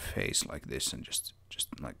or a face like this, and just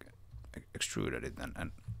like extruded it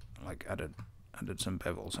and like added some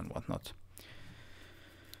bevels and whatnot.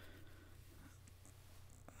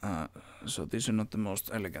 So these are not the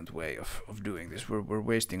most elegant way of doing this. We're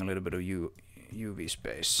wasting a little bit of UV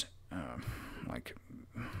space, like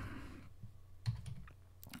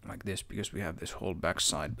this, because we have this whole back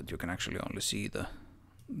side, but you can actually only see the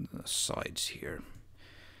sides here.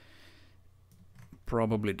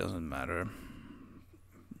 Probably doesn't matter.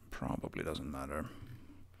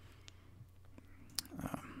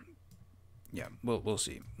 Yeah, we'll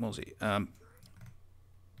see.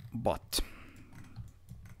 But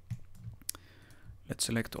let's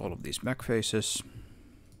select all of these back faces.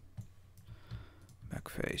 Back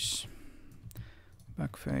face.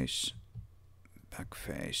 Back face. Back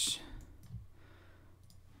face.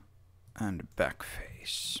 And back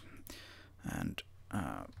face. And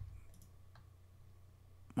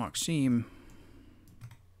mark seam.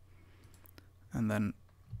 And then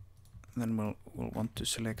we'll want to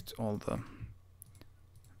select all the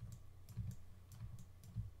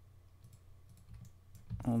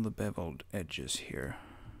beveled edges here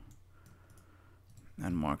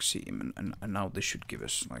and mark seam, and now this should give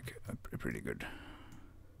us like a pretty good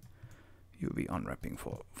UV unwrapping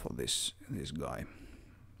for this guy.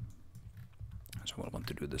 So we'll want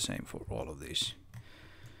to do the same for all of these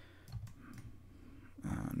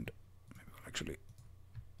actually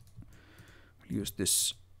use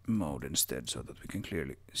this mode instead so that we can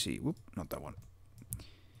clearly see. Whoop, not that one.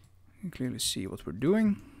 We can clearly see what we're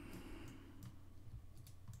doing.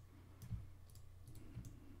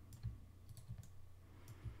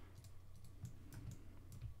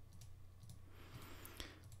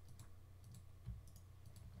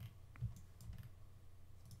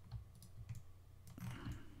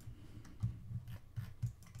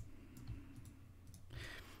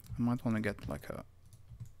 I might want to get like a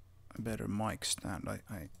better mic stand.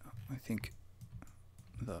 I think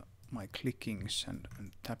my clickings and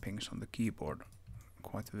tappings on the keyboard are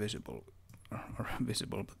quite visible, or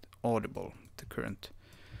visible but audible. The current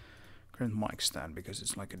mic stand, because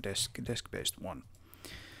it's like a desk-based one,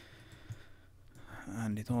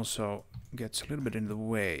 and it also gets a little bit in the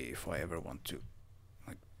way if I ever want to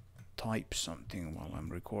like type something while I'm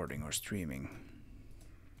recording or streaming.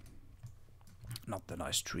 Not that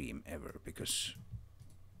I stream ever, because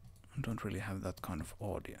I don't really have that kind of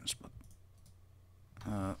audience, but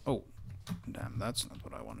oh damn, that's not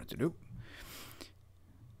what I wanted to do.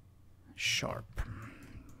 Sharp.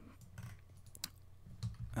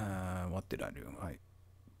 What did I do? I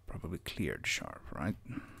probably cleared sharp, right?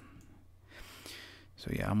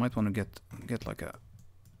 So yeah, I might want to get like a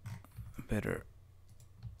better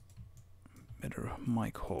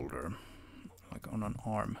mic holder, like on an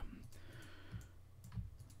arm.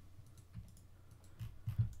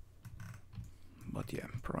 But yeah,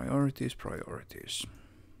 priorities.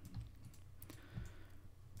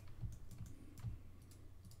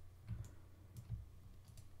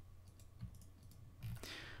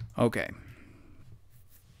 Okay.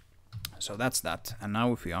 So that's that. And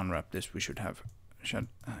now if we unwrap this, we should have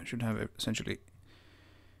essentially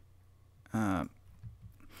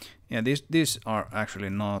yeah, these are actually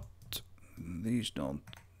not, these don't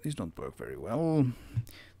work very well.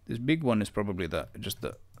 This big one is probably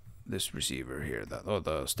this receiver here, that, or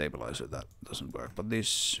the stabilizer, that doesn't work. But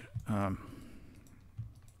this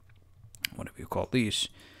whatever you call these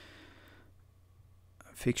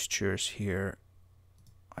fixtures here,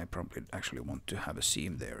 I probably actually want to have a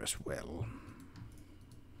seam there as well.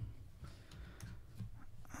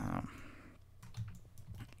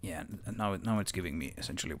 Yeah, and now it's giving me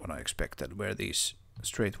essentially what I expected, where these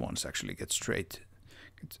straight ones actually get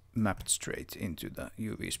mapped straight into the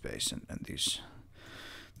UV space, and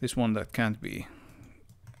this one that can't be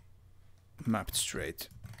mapped straight,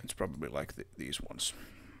 it's probably like these ones.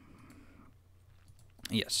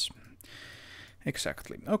 Yes,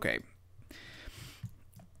 exactly. Okay.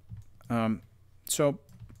 So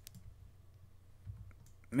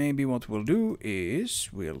maybe what we'll do is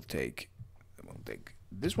we'll take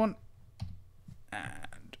this one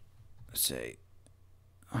and say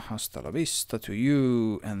hasta la vista to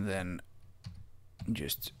you, and then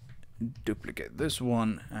just duplicate this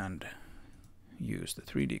one and use the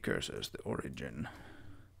 3D cursor as the origin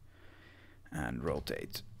and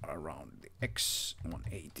rotate around the X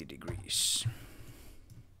 180 degrees.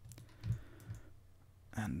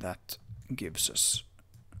 And that gives us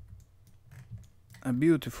a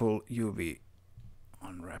beautiful UV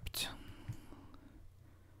unwrapped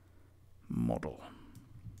model.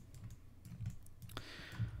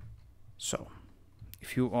 So,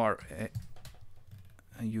 if you are a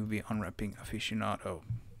UV unwrapping aficionado,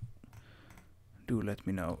 do let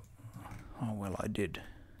me know how well I did.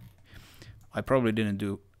 I probably didn't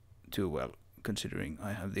do too well, considering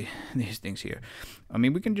I have these things here. I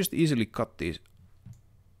mean, we can just easily cut these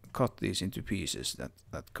into pieces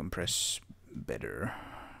that compress better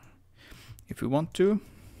if we want to.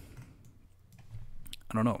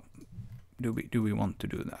 I don't know. Do we want to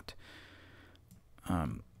do that?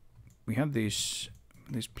 We have these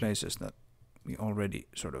places that we already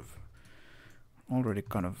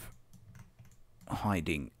kind of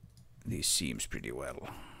hiding these seams pretty well.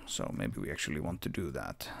 So maybe we actually want to do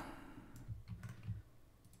that.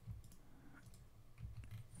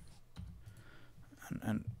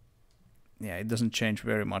 And yeah, it doesn't change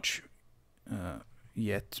very much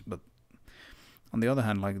yet, but on the other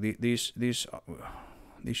hand, like these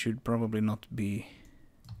should probably not be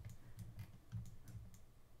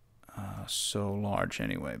so large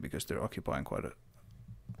anyway, because they're occupying quite a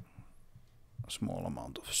small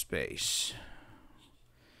amount of space.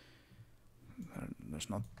 There's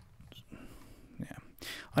not, yeah,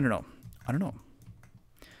 I don't know.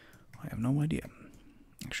 I have no idea,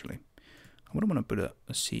 actually. I wouldn't want to put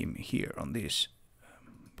a seam here on this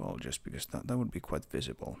ball, just because that would be quite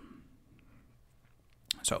visible.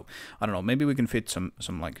 So I don't know. Maybe we can fit some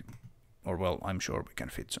like, or well, I'm sure we can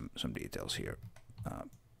fit some details here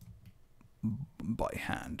by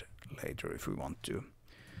hand later if we want to.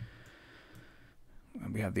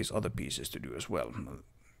 And we have these other pieces to do as well.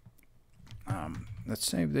 Let's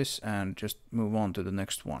save this and just move on to the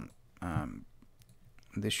next one.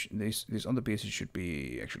 These other pieces should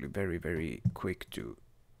be actually very, very quick to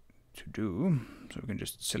do. So we can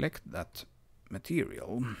just select that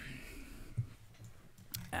material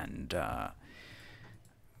and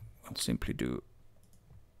we'll simply do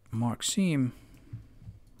mark seam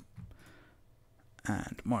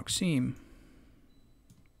and mark seam.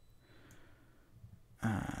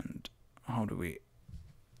 And how do we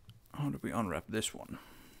unwrap this one?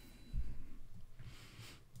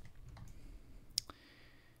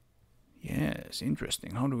 Yes,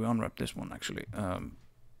 interesting. How do we unwrap this one actually?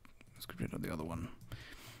 Let's get rid of the other one.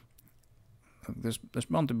 There's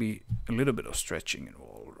bound to be a little bit of stretching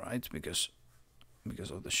involved, right? Because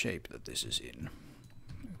of the shape that this is in.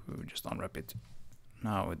 If we just unwrap it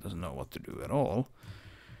now, it doesn't know what to do at all.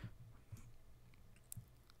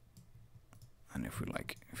 And if we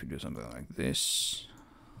do something like this,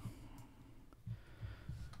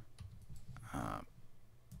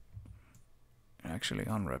 it actually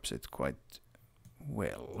unwraps it quite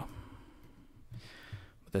well.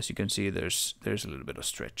 But as you can see, there's a little bit of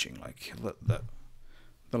stretching. Like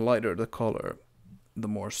the lighter the color, the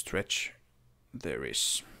more stretch there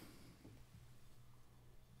is.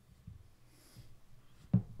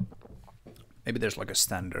 Maybe there's like a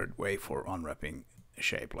standard way for unwrapping a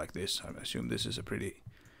shape like this. I assume this is a pretty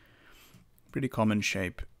common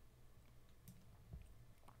shape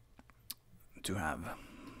to have,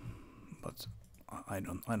 but I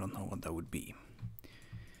don't know what that would be,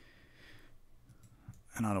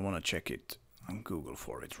 and I don't want to check it on Google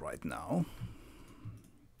for it right now.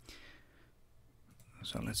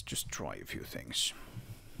 So let's just try a few things.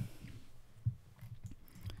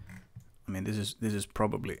 I mean, this is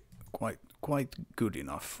probably quite good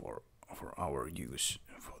enough for our use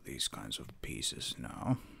for these kinds of pieces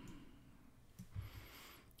now,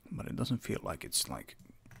 but it doesn't feel like it's like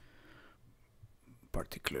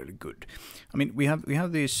particularly good. I mean, we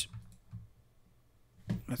have these.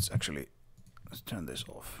 Let's turn this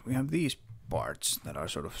off. We have these parts that are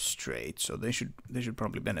sort of straight, so they should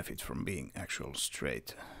probably benefit from being actual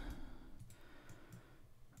straight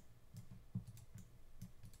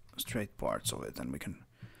parts of it, and we can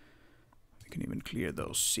even clear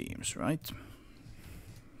those seams, right?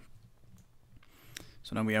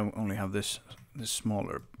 So now we only have this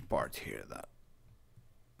smaller part here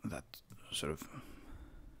that sort of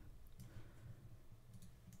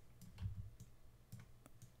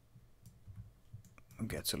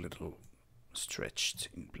gets a little stretched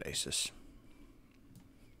in places.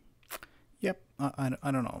 Yep, I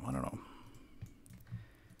don't know.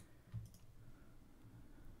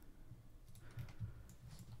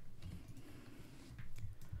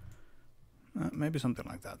 Maybe something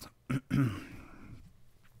like that.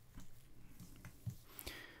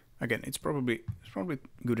 Again, it's probably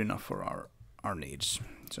good enough for our needs.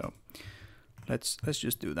 So let's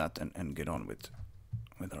just do that and get on with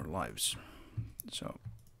our lives. So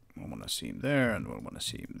we'll want to seam there, and we'll want to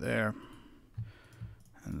seam there,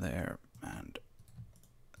 and there, and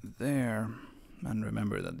there. And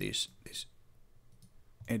remember that these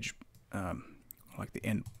edge, like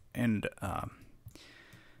the end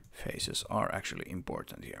faces are actually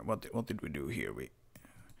important here. What did we do here? We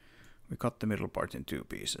cut the middle part in two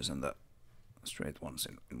pieces and the straight ones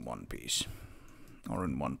in one piece, or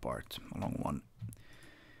in one part along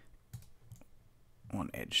one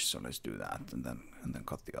edge. So let's do that, and then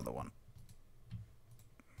cut the other one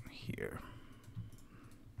here.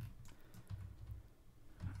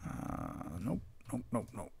 Nope.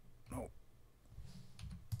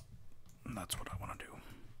 That's what I want to do.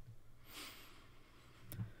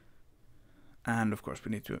 And of course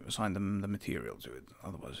we need to assign them the material to it,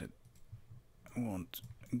 otherwise it won't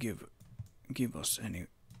give us any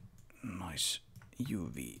nice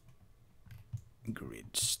UV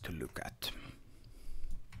grids to look at.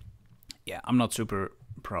 Yeah, I'm not super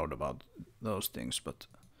proud about those things, but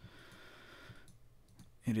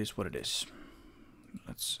it is what it is.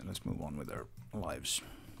 Let's move on with our lives.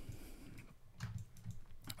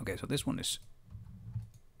 Okay, so this one is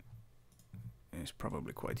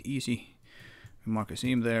probably quite easy. We mark a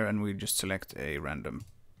seam there, and we just select a random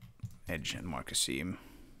edge and mark a seam.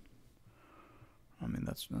 I mean,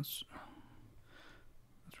 that's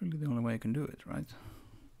really the only way I can do it, right?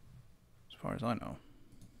 As far as I know.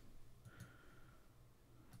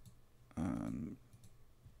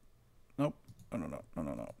 Nope. No, not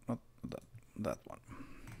that one.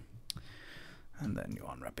 And then you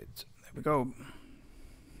unwrap it. There we go.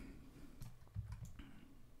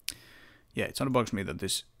 Yeah, it sort of bugs me that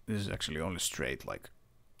this is actually only straight, like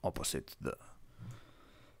opposite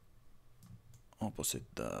opposite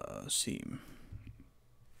the seam.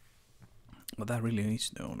 But that really is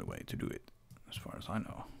the only way to do it, as far as I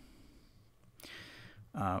know.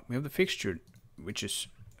 We have the fixture, which is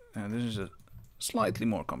this is a slightly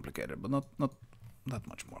more complicated, but not that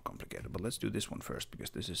much more complicated. But let's do this one first, because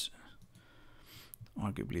this is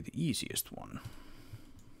arguably the easiest one.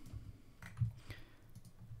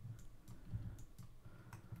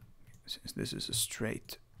 Since this is a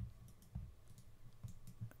straight,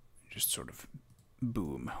 just sort of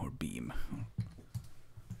boom or beam, or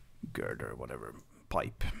girder, whatever,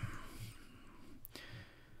 pipe.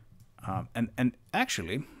 And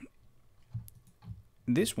actually,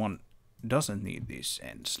 this one doesn't need these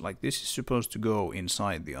ends. Like, this is supposed to go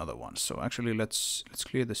inside the other ones. So actually, let's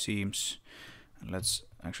clear the seams, and let's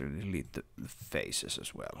actually delete the faces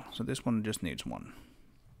as well. So this one just needs one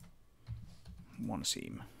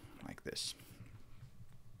seam, like this.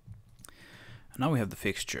 And now we have the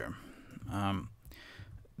fixture.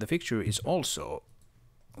 The fixture is also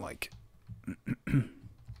like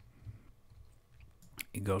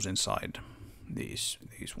it goes inside these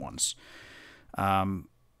ones.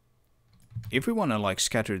 If we want to like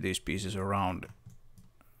scatter these pieces around,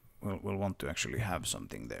 we'll want to actually have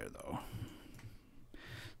something there though.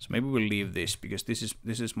 So maybe we'll leave this, because this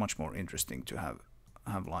is much more interesting to have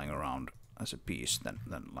lying around as a piece than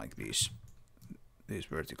like these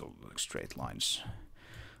vertical, like, straight lines.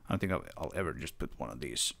 I don't think I'll ever just put one of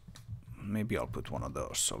these. Maybe I'll put one of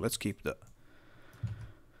those. So let's keep the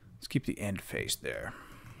end face there.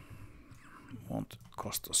 Won't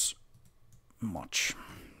cost us much.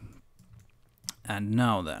 And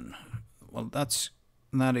now then, well, that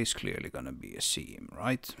is clearly gonna be a seam,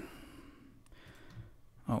 right?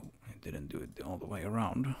 Oh, it didn't do it all the way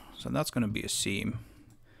around. So that's gonna be a seam,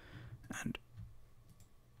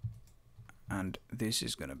 and this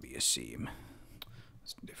is gonna be a seam.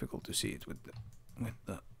 It's difficult to see it with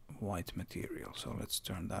the white material, so let's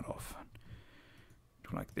turn that off.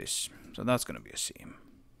 Do like this. So that's gonna be a seam.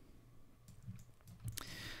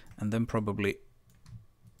 And then probably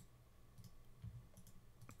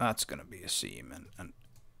that's gonna be a seam, and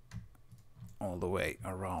all the way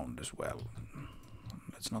around as well.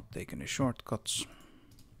 Let's not take any shortcuts.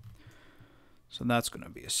 So that's gonna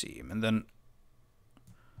be a seam, and then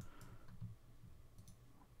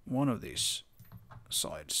one of these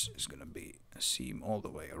sides is gonna be a seam all the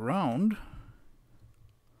way around,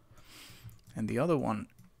 and the other one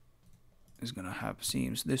is gonna have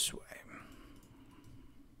seams this way.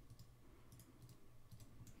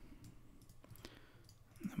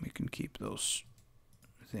 And we can keep those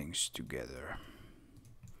things together.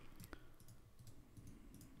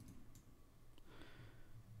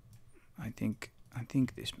 I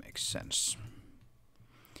think this makes sense.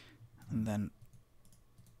 And then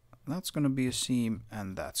that's gonna be a seam,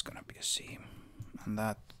 and that's gonna be a seam, and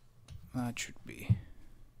that should be.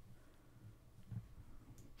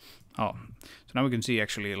 Oh, so now we can see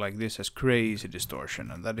actually like this has crazy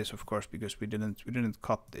distortion, and that is of course because we didn't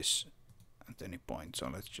cut this at any point. So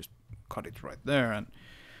let's just cut it right there, and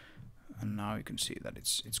now you can see that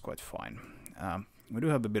it's quite fine. We do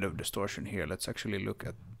have a bit of distortion here. Let's actually look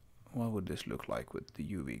at what would this look like with the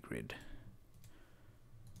UV grid.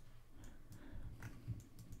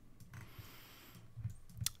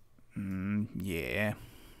 Yeah,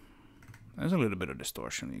 there's a little bit of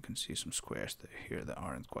distortion. You can see some squares here that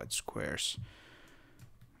aren't quite squares.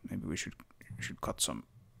 Maybe we should cut some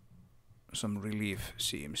relief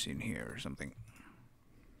seams in here or something.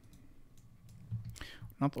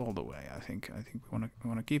 Not all the way. I think we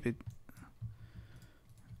wanna keep it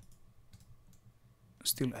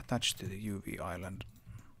still attached to the UV island.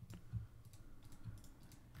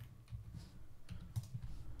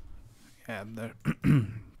 Yeah,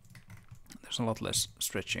 there's a lot less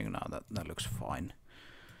stretching now. That looks fine.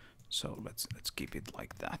 So let's keep it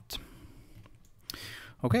like that.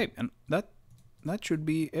 Okay, and that should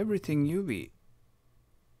be everything UV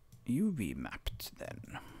mapped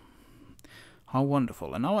then. How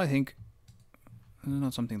wonderful. And now I think this is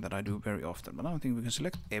not something that I do very often, but now I think we can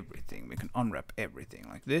select everything. We can unwrap everything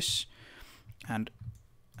like this, and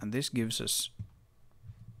this gives us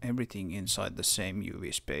everything inside the same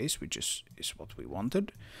UV space, which is what we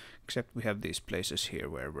wanted. Except we have these places here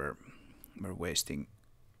where we're wasting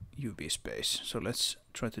UV space. So let's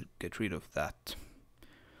try to get rid of that.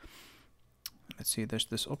 Let's see. There's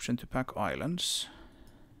this option to pack islands,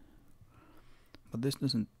 but this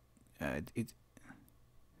doesn't.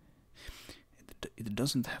 It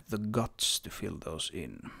doesn't have the guts to fill those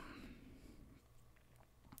in.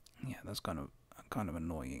 Yeah, that's kind of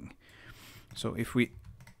annoying. So if we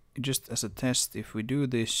just as a test, if we do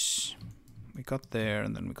this, we cut there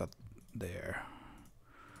and then we cut there.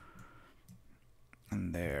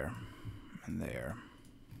 and there, and there.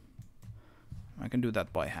 I can do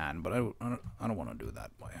that by hand, but I don't want to do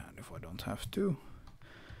that by hand if I don't have to.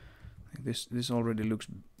 This already looks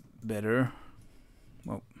better.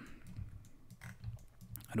 Well,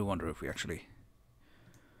 I do wonder if we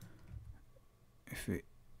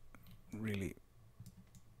really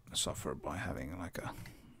suffer by having like a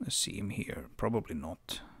seam here. Probably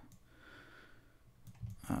not.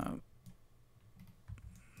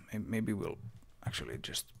 Maybe we'll actually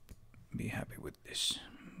just be happy with this.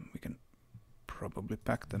 We can probably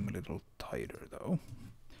pack them a little tighter though.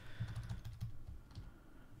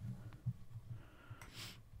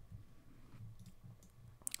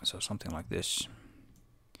 So something like this.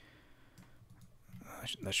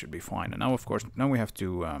 That should be fine. And now, of course, we have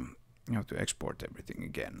to export everything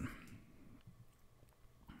again.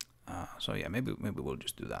 So yeah, maybe we'll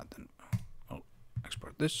just do that. Then I'll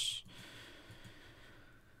export this.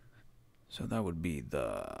 So that would be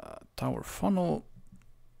the tower funnel.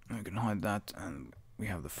 We can hide that, and we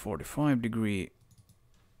have the 45-degree,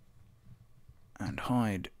 and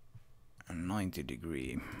hide, and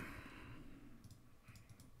 90-degree,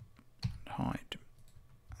 and hide.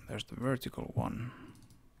 And there's the vertical one.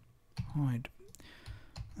 Hide,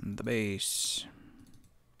 and the base,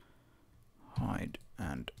 hide,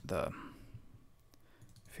 and the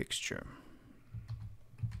fixture.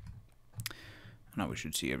 Now we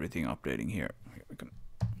should see everything updating here. We can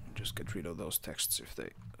just get rid of those texts if they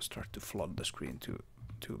start to flood the screen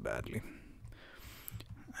too badly.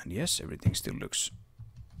 And yes, everything still looks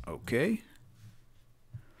okay.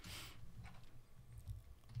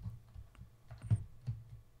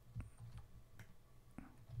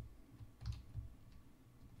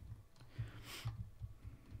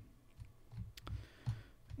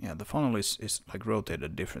 Yeah, the funnel is like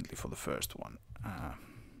rotated differently for the first one.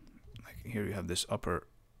 Like here you have this upper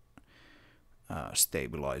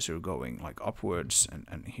stabilizer going like upwards,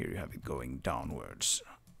 and here you have it going downwards.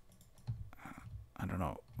 I don't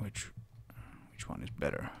know which one is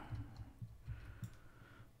better.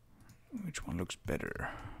 Which one looks better?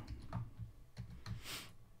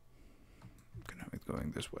 You can have it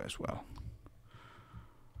going this way as well.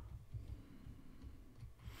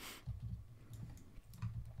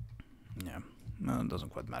 Yeah, no, it doesn't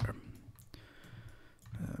quite matter.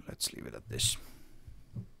 Let's leave it at this.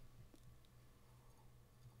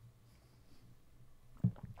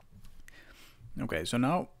 Okay, so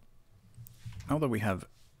now that we have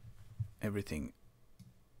everything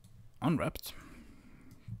unwrapped,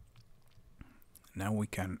 now we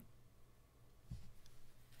can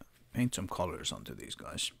paint some colors onto these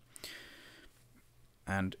guys.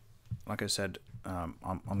 And like I said,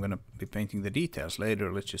 I'm gonna be painting the details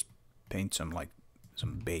later. Let's just paint some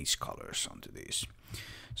base colors onto these.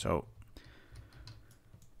 So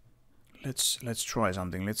let's try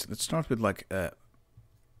something. Let's start with like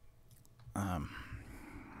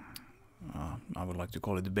I would like to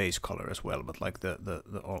call it the base color as well, but like the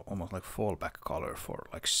almost like fallback color for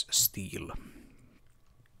like steel.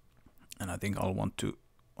 And I think I'll want to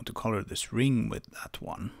color this ring with that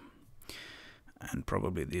one, and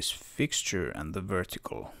probably this fixture and the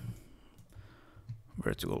vertical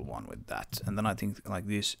one with that. And then I think like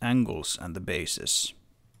these angles and the bases,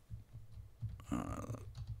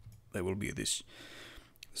 they will be this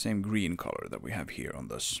same green color that we have here on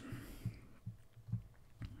this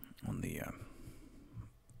on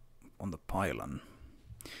the pylon.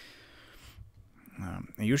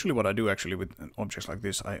 Usually what I do actually with objects like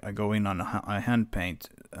this, I go in and I hand paint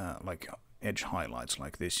like edge highlights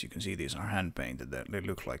like this. You can see these are hand painted. They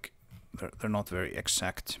look like they're not very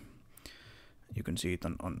exact. You can see it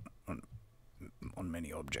on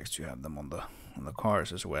many objects. You have them on the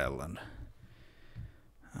cars as well,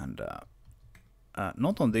 and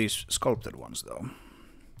not on these sculpted ones though.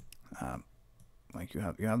 Like you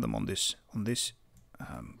have them on these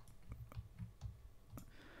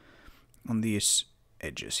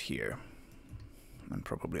edges here, and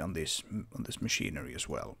probably on this machinery as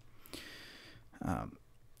well.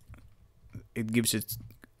 It gives it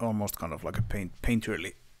almost kind of like a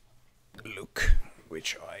painterly look,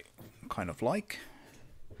 which I kind of like,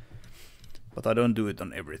 but I don't do it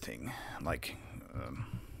on everything. Like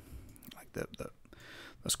the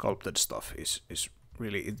sculpted stuff is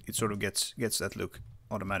really it sort of gets that look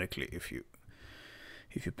automatically if you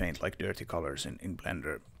paint like dirty colors in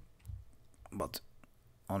Blender. But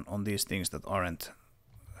on these things that aren't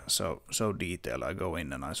so detailed, I go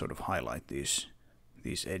in and I sort of highlight these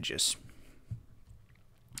edges.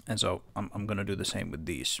 And so I'm gonna do the same with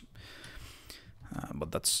these.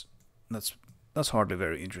 But that's hardly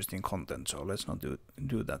very interesting content, so let's not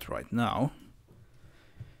do that right now.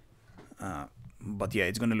 But yeah,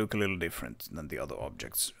 it's going to look a little different than the other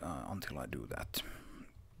objects until I do that.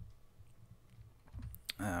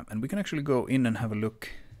 And we can actually go in and have a look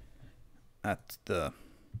at the,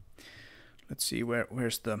 let's see,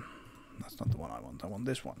 where's the, that's not the one I want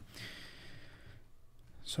this one.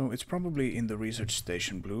 So it's probably in the research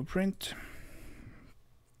station blueprint.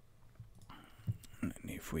 And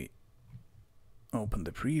if we open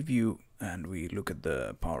the preview and we look at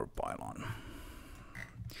the power pylon.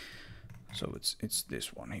 So it's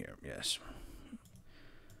this one here, yes.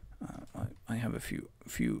 I have a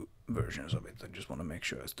few versions of it. I just want to make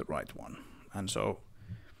sure it's the right one. And so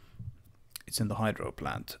it's in the hydro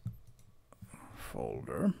plant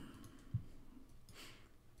folder.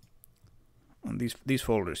 And these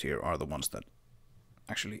folders here are the ones that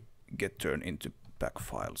actually get turned into pack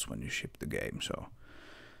files when you ship the game. So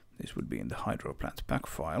this would be in the hydro plant pack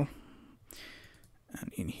file.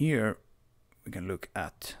 And in here we can look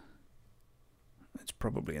at, it's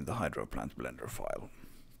probably in the hydro plant blender file.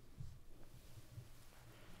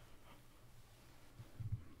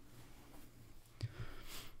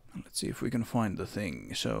 Let's see if we can find the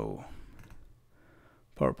thing. So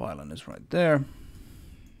power pylon is right there.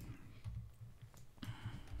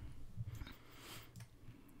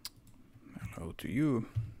 Hello to you.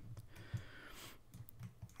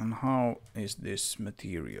 And how is this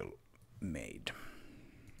material made?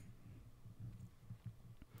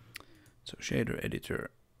 So shader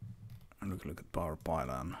editor, and we can look at power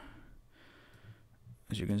pylon.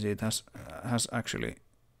 As you can see, it has actually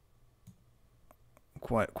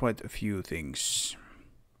quite a few things.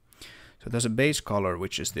 So there's a base color,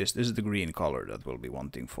 which is this. This is the green color that we'll be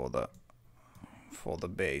wanting for the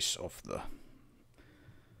base of the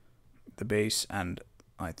base, and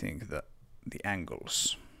I think the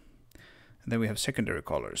angles. And then we have secondary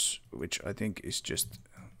colors, which I think is just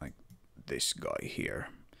like this guy here.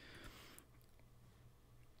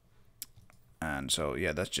 And so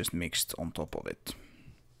yeah, that's just mixed on top of it.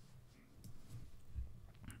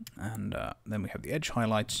 And then we have the edge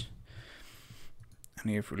highlights.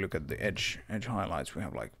 And if we look at the edge highlights, we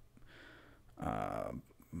have like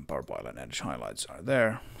power pylon edge highlights are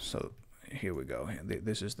there. So here we go.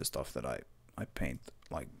 This is the stuff that I paint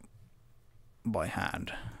like by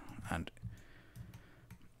hand, and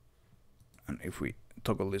if we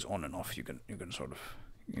toggle this on and off, you can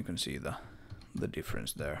see the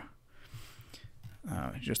difference there.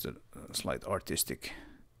 Just a slight artistic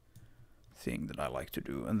thing that I like to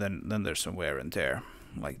do. And then there's some wear and tear,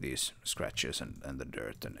 like these scratches and the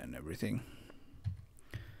dirt and everything,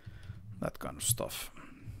 that kind of stuff.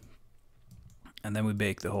 And then we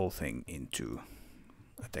bake the whole thing into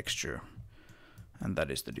a texture, and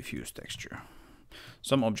that is the diffuse texture.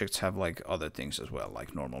 Some objects have like other things as well,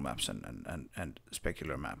 like normal maps and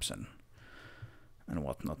specular maps and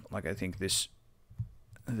whatnot. Like I think this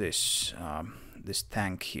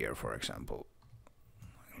tank here, for example.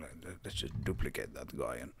 Let's just duplicate that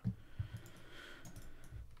guy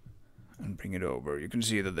and bring it over. You can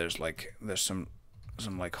see that there's some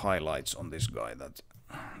like highlights on this guy that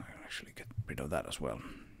I can actually get rid of that as well.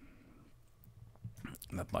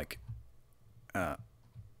 That like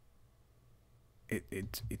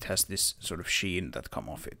it has this sort of sheen that come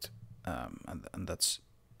off it, and that's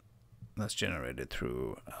generated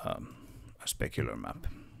through a specular map.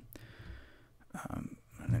 And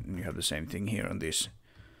then you have the same thing here on these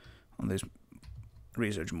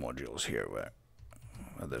research modules here, where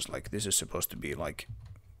there's like, this is supposed to be like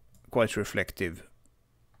quite reflective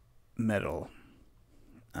metal,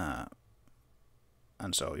 and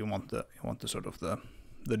so you want the sort of the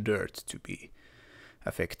dirt to be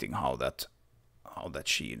affecting how that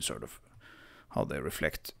sheen, sort of how they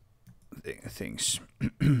reflect things.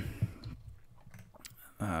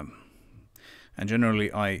 And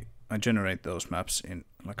generally I generate those maps in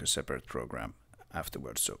like a separate program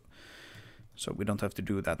afterwards, so we don't have to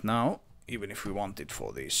do that now. Even if we want it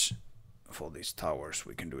for these towers,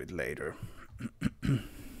 we can do it later.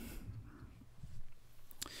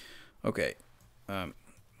 Okay,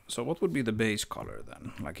 so what would be the base color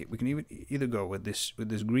then? Like we can either go with this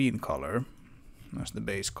green color as the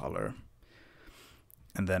base color,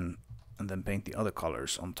 and then paint the other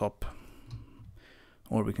colors on top,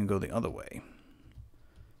 or we can go the other way.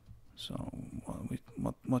 So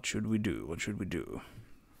what should we do? What should we do?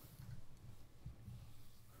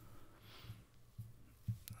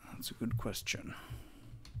 That's a good question.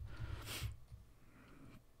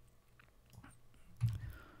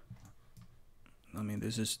 I mean,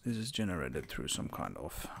 this is generated through some kind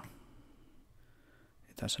of,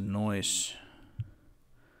 it has a noise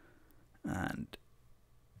and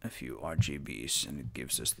a few RGBs, and it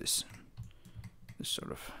gives us this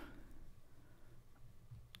sort of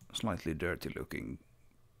slightly dirty looking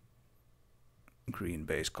green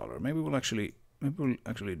base color. Maybe we'll actually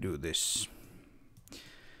do this.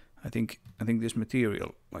 I think this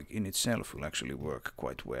material, like in itself, will actually work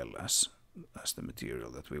quite well as the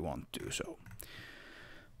material that we want to. So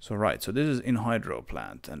right. So this is in hydro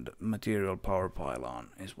plant, and material power pylon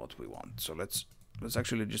is what we want. So let's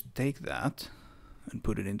actually just take that and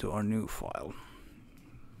put it into our new file.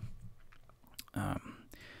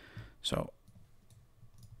 So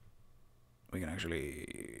we can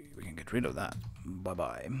get rid of that. Bye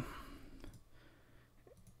bye.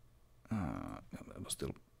 It will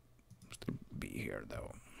still be here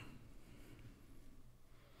though.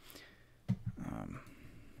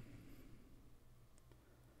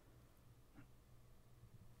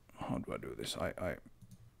 How do I do this?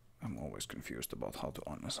 I'm always confused about how to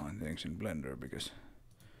unassign things in Blender, because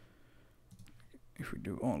if we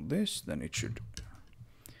do all this, then it should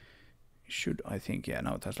I think, yeah,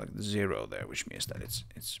 now it has like the 0 there, which means that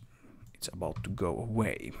it's about to go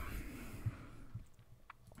away.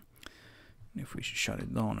 And if we shut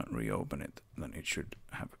it down and reopen it, then it should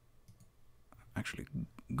have actually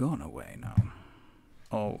gone away now.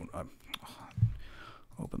 Oh, I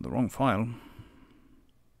opened the wrong file.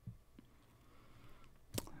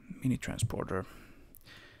 Mini transporter,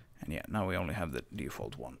 and yeah, now we only have the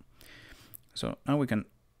default one. So now we can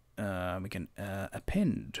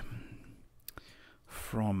append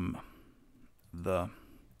from the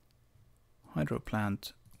hydro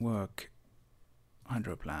plant work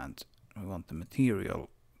hydro plant. We want the material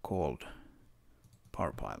called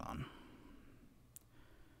power pylon.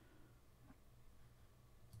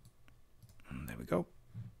 And there we go.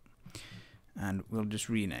 And we'll just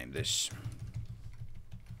rename this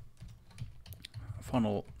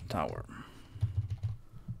funnel tower.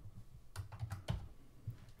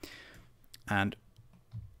 And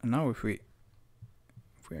now if we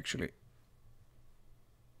actually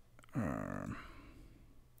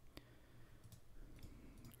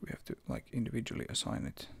we have to like individually assign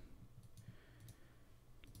it,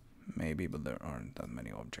 maybe, but there aren't that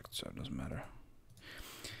many objects, so it doesn't matter.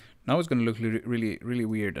 Now it's going to look really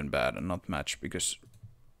weird and bad and not match, because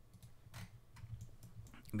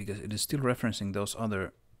it is still referencing those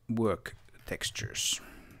other work textures.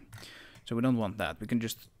 So we don't want that. We can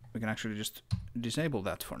actually just disable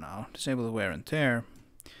that for now. Disable the wear and tear,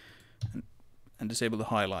 and disable the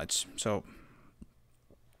highlights. So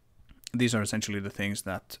these are essentially the things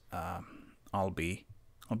that I'll be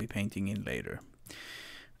painting in later.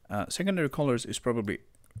 Secondary colors is probably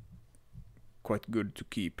quite good to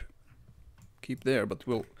keep there, but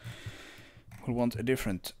we'll want a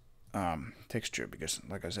different texture, because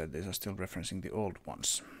like I said, these are still referencing the old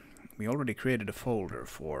ones. We already created a folder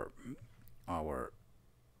for our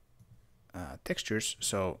textures,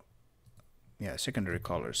 so yeah, secondary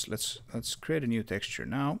colors. Let's create a new texture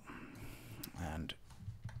now, and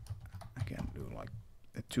again do like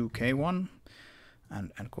a 2K one,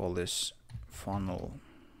 and call this funnel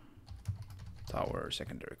tower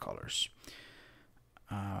secondary colors.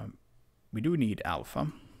 We do need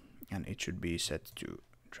alpha, and it should be set to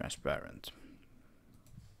transparent,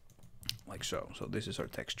 like so. So this is our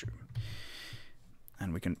texture,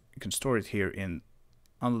 and we can store it here in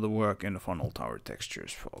under the work in the funnel tower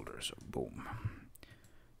textures folder. So boom.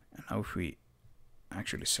 And now if we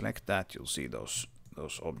actually select that, you'll see those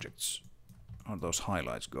objects or those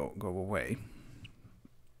highlights go away.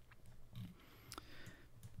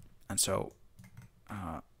 And so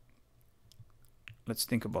let's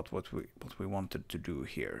think about what we wanted to do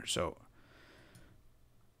here. So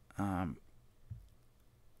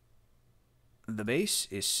the base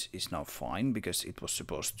is now fine, because it was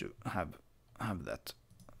supposed to have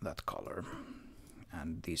that color,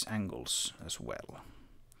 and these angles as well.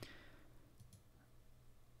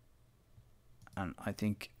 And I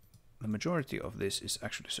think the majority of this is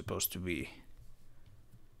actually supposed to be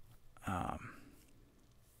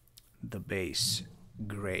the base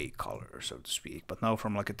gray color, so to speak. But now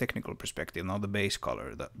from like a technical perspective, now the base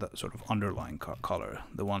color, that sort of underlying color,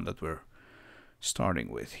 the one that we're starting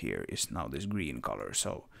with here, is now this green color.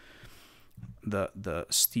 So the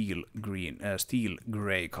steel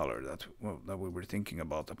gray color that we were thinking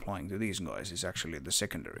about applying to these guys is actually the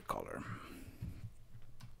secondary color.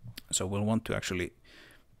 So we'll want to actually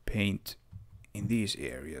paint in these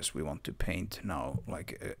areas. We want to paint now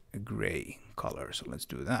like a gray color. So let's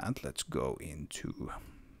do that. Let's go into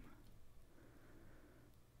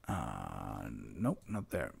nope, not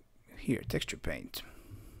there. Here, texture paint,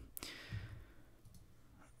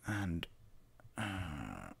 and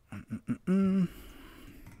and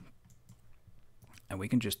we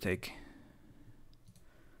can just take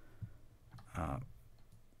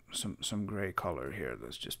some gray color here.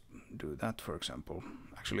 Let's just do that, for example.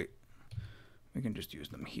 Actually, we can just use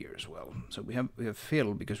them here as well. So we have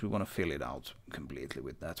fill because we want to fill it out completely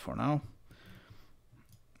with that for now.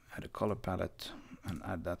 Add a color palette and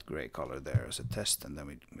add that gray color there as a test, and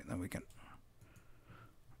then we can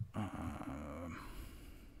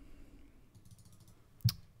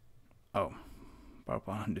oh,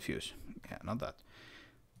 PowerPoint and diffuse. Yeah, not that.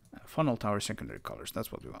 Funnel tower secondary colors,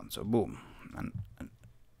 that's what we want. So boom, and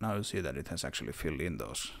now you see that it has actually filled in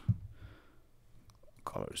those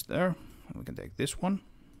colors there. And we can take this one,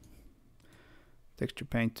 texture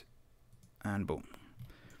paint, and boom.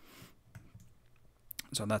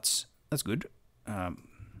 So that's good. Then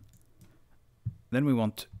we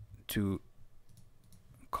want to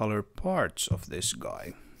color parts of this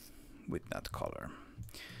guy with that color.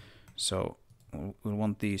 So we'll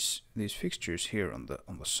want these fixtures here on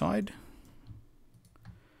the side,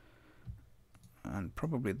 and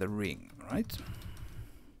probably the ring, right?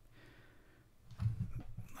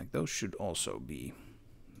 Like those should also be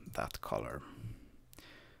that color.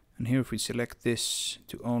 And here if we select this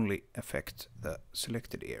to only affect the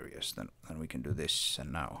selected areas, then we can do this,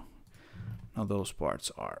 and now those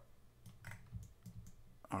parts are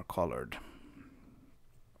colored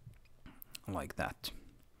like that.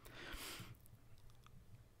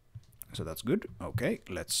 So that's good. Okay,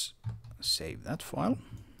 let's save that file.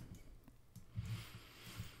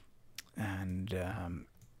 And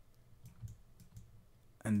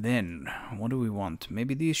then what do we want?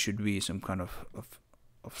 Maybe these should be some kind of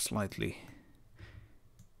slightly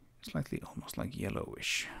almost like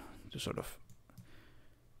yellowish to sort of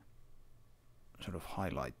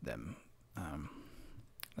highlight them.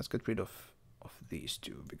 Let's get rid of these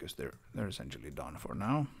two because they're essentially done for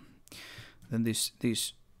now. Then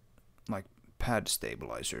these like pad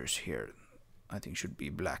stabilizers here, I think should be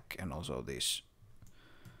black, and also these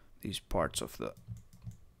parts of the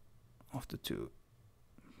two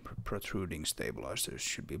protruding stabilizers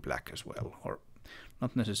should be black as well, or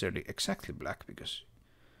not necessarily exactly black, because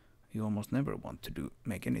you almost never want to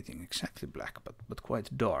make anything exactly black, but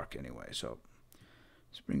quite dark anyway. So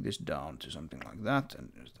let's bring this down to something like that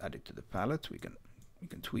and just add it to the palette. We can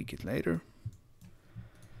tweak it later,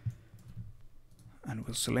 and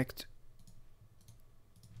we'll select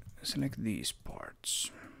these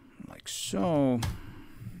parts like so,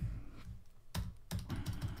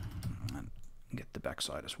 and get the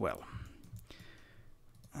backside as well,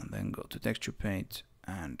 and then go to texture paint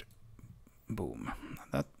and boom.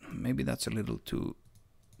 Maybe that's a little too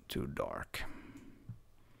dark.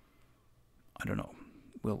 I don't know.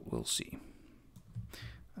 We'll see.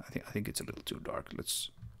 I think it's a little too dark.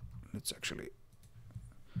 Let's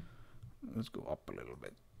go up a little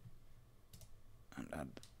bit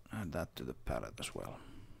and add that to the palette as well.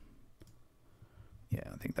 Yeah,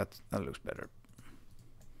 I think that looks better.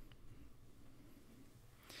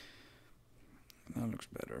 That looks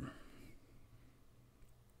better.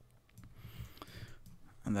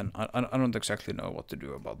 And then I don't exactly know what to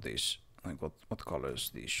do about these, like what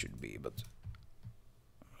colors these should be, but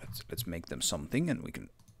let's make them something, and we can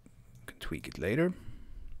tweak it later.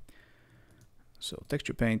 So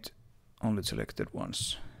texture paint, only selected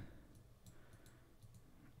ones.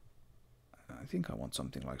 I think I want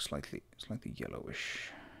something like slightly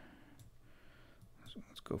yellowish. So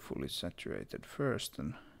let's go fully saturated first,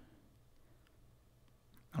 and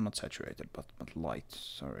I'm not saturated, but light.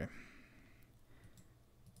 Sorry.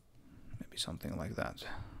 Maybe something like that.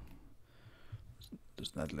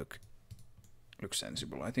 Does that look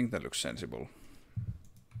sensible? I think that looks sensible.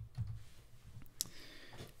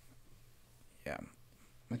 Yeah,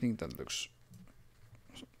 I think that looks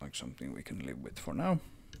like something we can live with for now.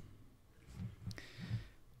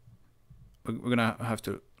 We're gonna have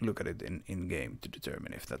to look at it in game to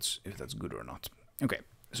determine if that's good or not. Okay,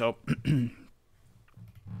 so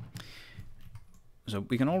so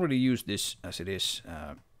we can already use this as it is.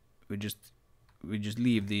 We just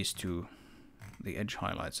leave these two, the edge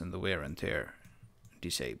highlights and the wear and tear,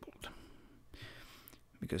 disabled,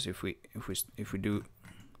 because if we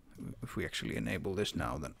actually enable this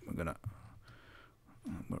now, then we're gonna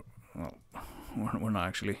we're not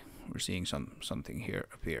actually, we're seeing something here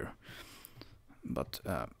appear, but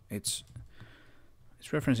it's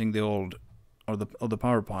referencing the old or the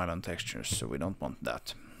power pylon textures, so we don't want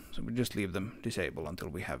that. So we just leave them disabled until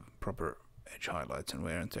we have proper edge highlights and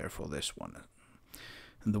wear and tear for this one.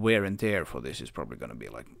 And the wear and tear for this is probably going to be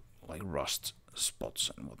like rust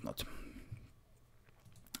spots and whatnot.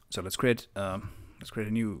 So let's create a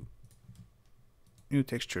new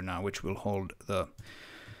texture now, which will hold the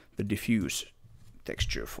diffuse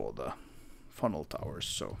texture for the funnel towers.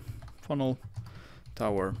 So funnel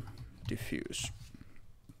tower diffuse.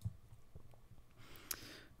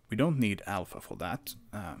 We don't need alpha for that.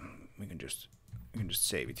 We can just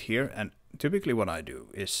save it here. And typically, what I do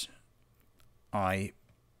is I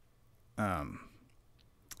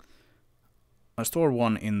store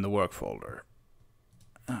one in the work folder,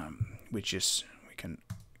 which is, we can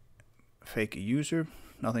fake a user.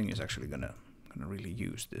 Nothing is actually gonna really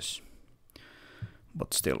use this,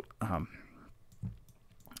 but still,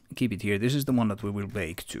 keep it here. This is the one that we will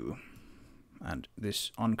bake to, and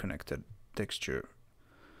this unconnected texture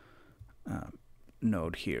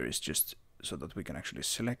node here is just so that we can actually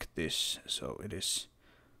select this. So it is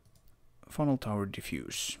funnel tower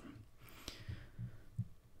diffuse.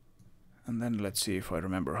 And then let's see if I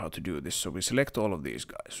remember how to do this. So we select all of these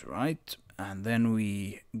guys, right? And then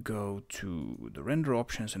we go to the render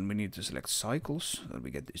options, and we need to select cycles, so that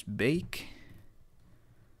we get this bake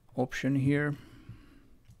option here.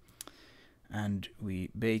 And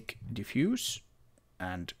we bake diffuse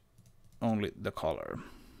and only the color.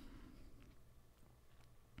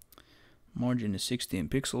 Margin is 16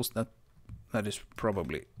 pixels. That is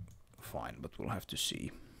probably fine, but we'll have to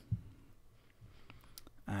see.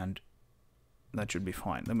 And that should be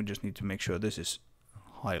fine. Then we just need to make sure this is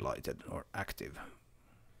highlighted or active.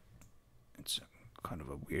 It's kind of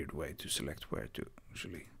a weird way to select where to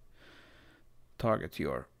actually target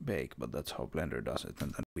your bake, but that's how Blender does it,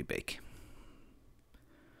 and then we bake.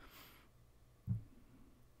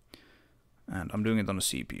 And I'm doing it on a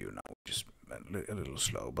CPU now, which is a little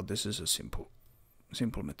slow, but this is a simple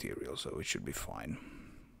material, so it should be fine.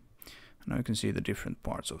 Now you can see the different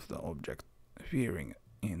parts of the object appearing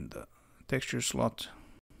in the texture slot.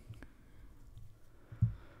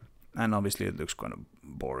 And obviously it looks kind of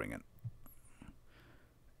boring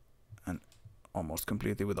and almost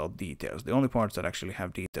completely without details. The only parts that actually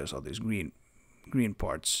have details are these green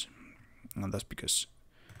parts, and that's because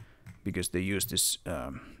they use this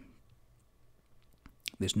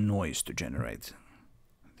this noise to generate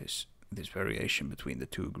this variation between the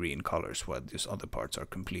two green colors, while these other parts are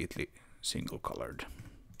completely single colored.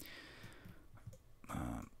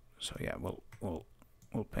 So yeah, we'll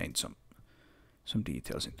paint some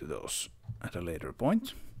details into those at a later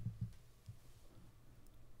point.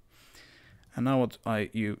 And now what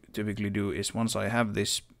you typically do is, once I have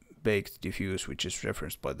this baked diffuse, which is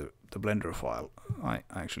referenced by the Blender file, I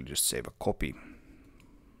actually just save a copy.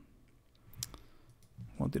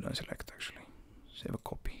 What did I select actually? Save a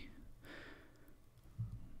copy.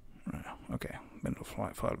 Okay, Blender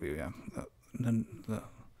file view, yeah. Then the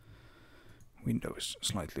window is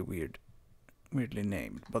slightly weirdly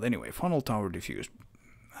named. But anyway, funnel tower diffuse.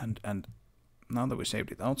 And now that we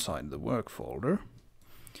saved it outside the work folder,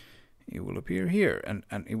 it will appear here, and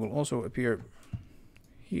it will also appear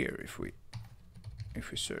here if we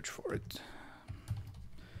search for it.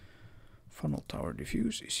 Funnel tower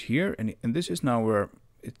diffuse is here, and this is now where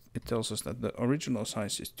it tells us that the original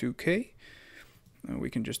size is 2K, and we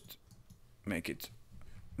can just make it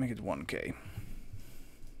 1K.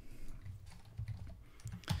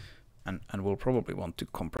 And we'll probably want to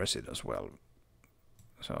compress it as well.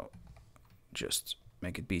 So just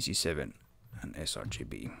make it BC7 and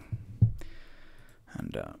sRGB,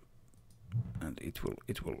 and it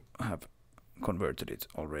will have converted it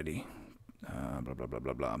already. Blah blah blah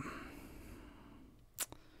blah blah.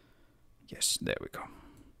 Yes, there we go.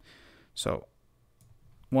 So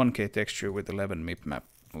 1K texture with 11 MIP map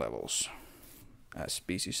levels as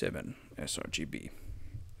BC7 sRGB.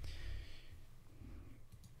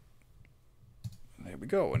 There we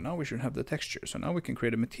go, and now we should have the texture. So now we can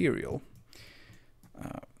create a material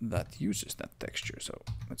that uses that texture. So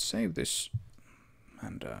let's save this,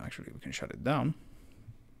 and actually we can shut it down.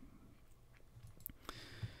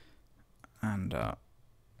 And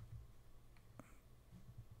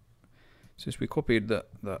since we copied the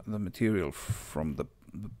material from the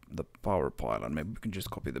power pile, and maybe we can just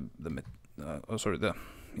copy the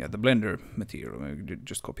Blender material. Maybe we could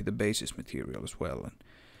just copy the basis material as well,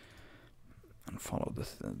 and follow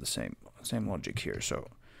the same logic here. So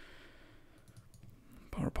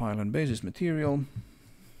power pile and basis material.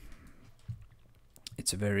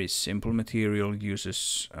 It's a very simple material.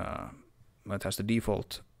 Uses it has the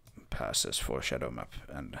default passes for shadow map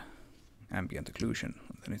and ambient occlusion.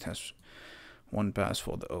 And then it has one pass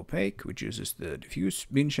for the opaque, which uses the diffuse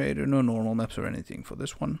bin shader, no normal maps or anything for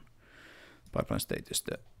this one. Pipeline state is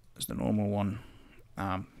the normal one.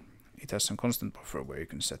 It has some constant buffer where you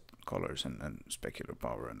can set colors and specular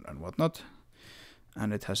power and whatnot.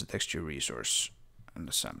 And it has a texture resource and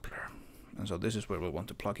a sampler. And so this is where we want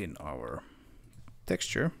to plug in our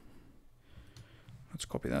texture. Let's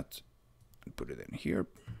copy that and put it in here.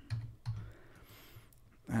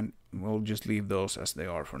 And we'll just leave those as they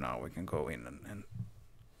are for now. We can go in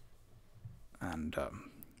and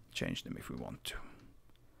change them if we want to.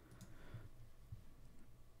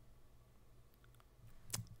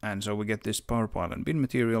 And so we get this power pile and bin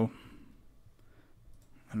material.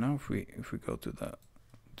 And now if we go to the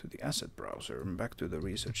asset browser and back to the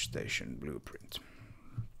research station blueprint,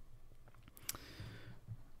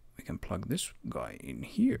 we can plug this guy in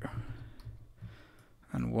here,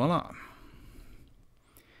 and voila!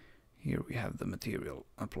 Here we have the material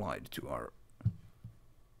applied to our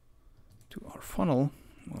funnel.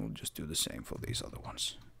 We'll just do the same for these other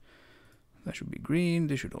ones. That should be green.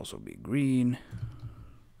 This should also be green.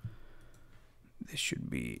 This should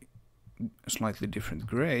be a slightly different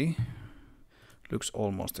gray. Looks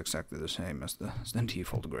almost exactly the same as the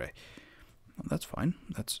default gray. Well, that's fine.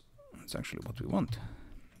 That's actually what we want.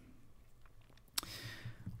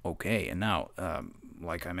 Okay, and now,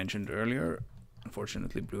 like I mentioned earlier,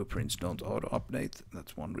 unfortunately blueprints don't auto-update.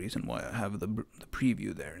 That's one reason why I have the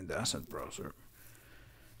preview there in the asset browser.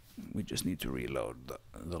 We just need to reload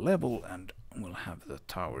the level, and we'll have the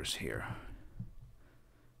towers here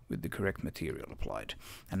with the correct material applied.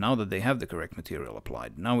 And now that they have the correct material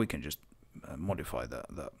applied, now we can just modify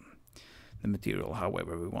the material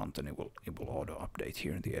however we want, and it will auto-update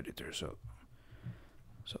here in the editor. So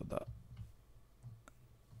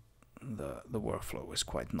the workflow is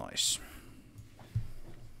quite nice.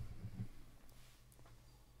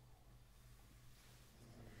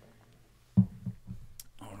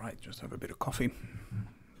 All right, just have a bit of coffee.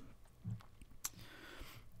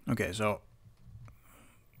 Okay, so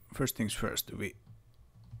first things first,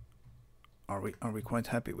 are we quite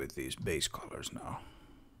happy with these base colors now?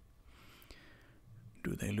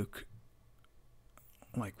 Do they look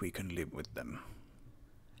like we can live with them?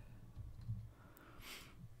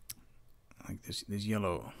 Like this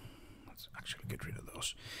yellow, let's actually get rid of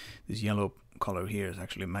those. This yellow color here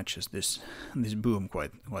actually matches this boom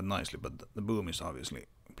quite nicely, but the boom is obviously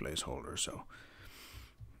a placeholder, so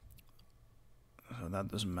that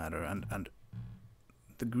doesn't matter. And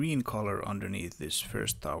the green color underneath this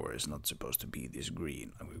first tower is not supposed to be this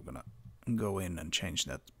green. We're gonna go in and change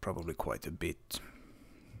that probably quite a bit.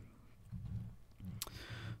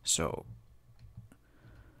 So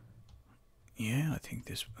yeah, I think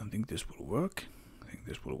this will work. I think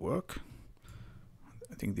this will work.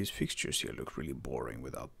 I think these fixtures here look really boring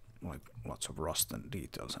without like lots of rust and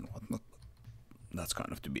details and whatnot. That's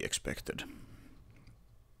kind of to be expected.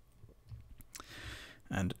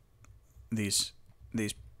 And these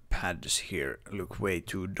pads here look way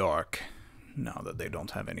too dark now that they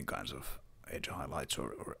don't have any kinds of edge highlights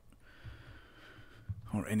or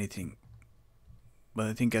anything. But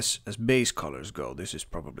I think as base colors go, this is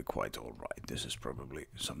probably quite alright. This is probably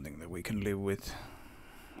something that we can live with.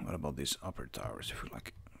 What about these upper towers? If we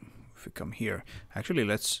come here, actually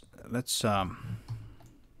let's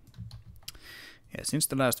yeah, since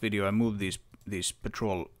the last video I moved these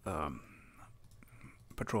patrol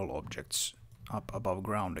objects up above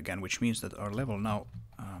ground again, which means that our level now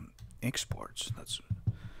exports. That's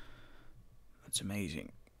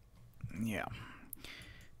amazing. Yeah.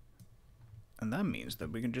 And that means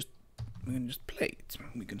that we can just play it.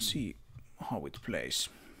 We can see how it plays.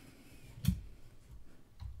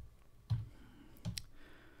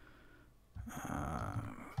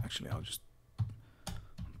 Actually, I'll just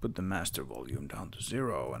put the master volume down to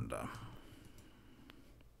 0, and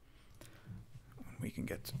we can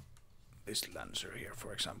get this Lancer here,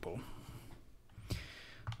 for example.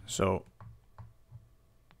 So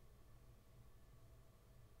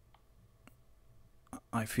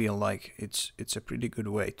I feel like it's a pretty good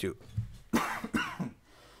way to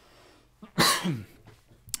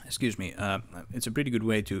excuse me, it's a pretty good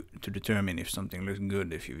way to determine if something looks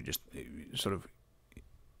good, if you just sort of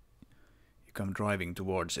you come driving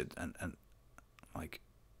towards it and like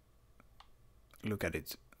look at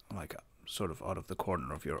it like sort of out of the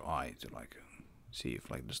corner of your eye to like see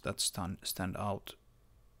if like does that stand out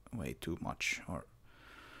way too much or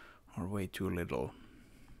way too little.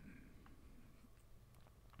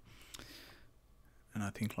 And I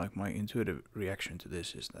think like my intuitive reaction to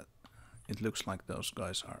this is that it looks like those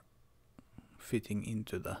guys are fitting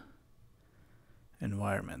into the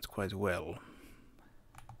environment quite well.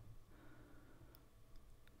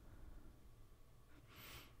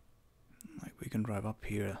 Like we can drive up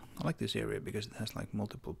here. I like this area because it has like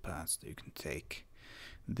multiple paths that you can take.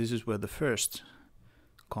 This is where the first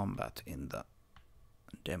combat in the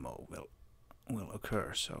demo will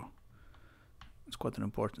occur, so it's quite an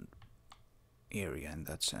important area in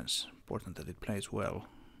that sense. Important that it plays well.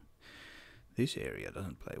 This area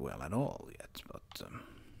doesn't play well at all yet, but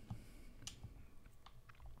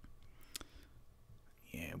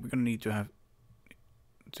Yeah, we're gonna need to have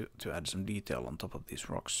to add some detail on top of these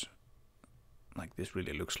rocks. Like this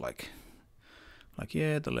really looks like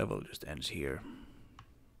yeah, the level just ends here.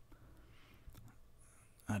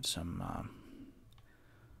 Add some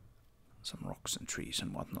rocks and trees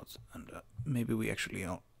and whatnot, and maybe we actually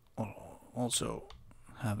also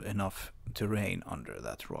have enough terrain under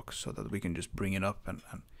that rock so that we can just bring it up and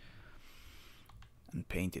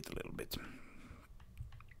paint it a little bit.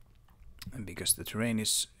 And because the terrain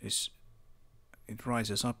it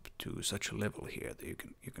rises up to such a level here that you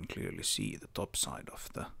can clearly see the top side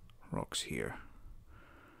of the rocks here,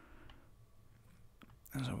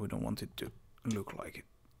 and so we don't want it to look like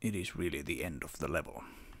it is really the end of the level.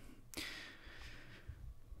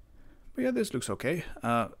 But yeah, this looks okay.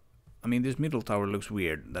 I mean, this middle tower looks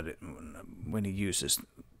weird that when he uses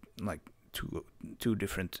like two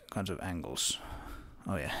different kinds of angles.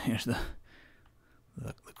 Oh yeah, here's the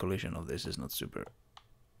collision of this is not super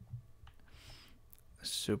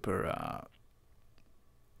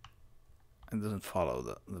it doesn't follow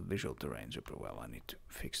the visual terrain super well. I need to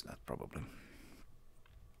fix that probably.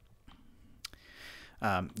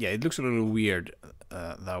 Yeah, it looks a little weird,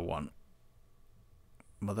 that one,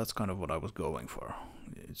 but that's kind of what I was going for.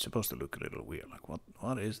 It's supposed to look a little weird, like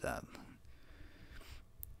what is that?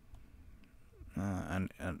 And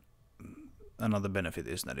another benefit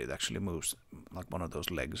is that it actually moves like one of those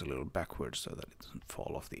legs a little backwards so that it doesn't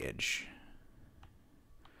fall off the edge.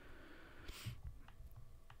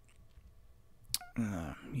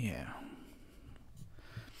 Yeah.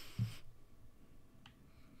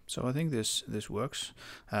 So I think this works.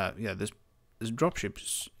 Yeah, this dropship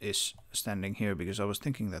is standing here because I was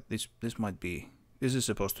thinking that this is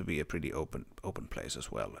supposed to be a pretty open place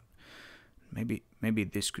as well. Maybe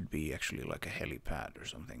this could be actually like a helipad or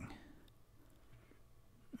something.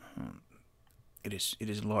 It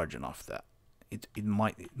is large enough that it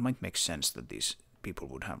might make sense that these people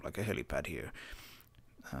would have like a helipad here.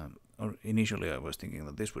 Or initially I was thinking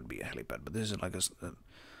that this would be a helipad, but this is like a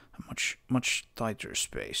much tighter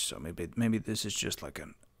space. So maybe this is just like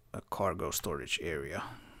a cargo storage area.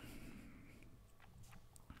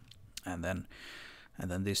 And then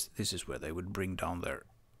this is where they would bring down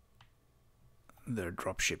their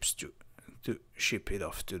dropships to ship it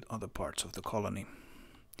off to other parts of the colony.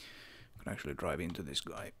 I can actually drive into this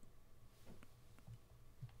guy.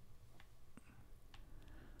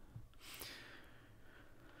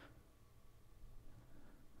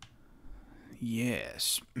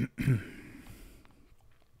 Yes.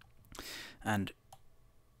 And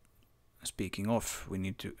speaking of, we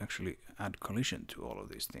need to actually add collision to all of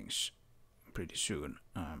these things pretty soon.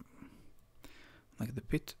 Like the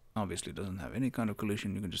pit obviously doesn't have any kind of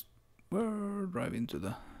collision. You can just drive into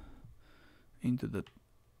the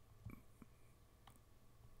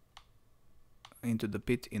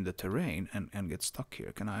pit in the terrain and get stuck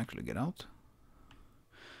here. Can I actually get out?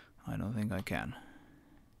 I don't think I can.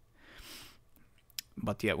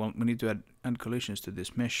 But yeah, well, we need to add collisions to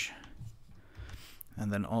this mesh,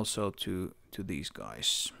 and then also to these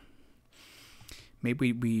guys.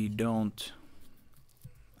 Maybe we don't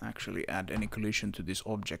actually add any collision to this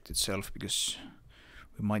object itself, because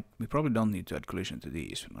we probably don't need to add collision to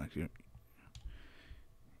these. Like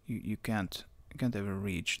you can't ever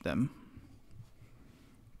reach them,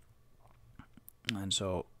 and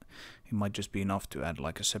so it might just be enough to add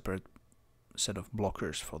like a separate set of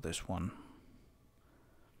blockers for this one.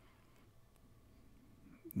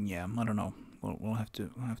 Yeah, I don't know. We'll have to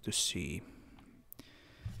see.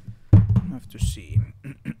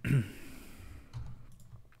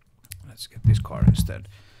 Let's get this car instead.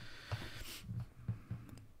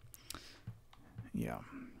 Yeah,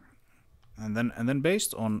 and then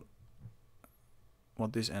based on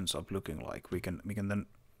what this ends up looking like, we can then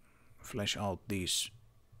flesh out these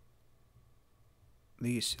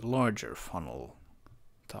larger funnel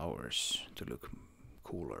towers to look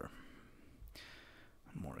cooler,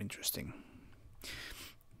 more interesting.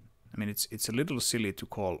 I mean, it's a little silly to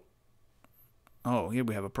call. Oh, here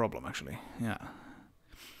we have a problem actually. Yeah.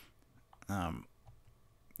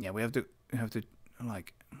 Yeah, we have to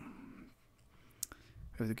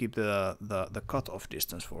keep the cutoff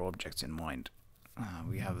distance for objects in mind.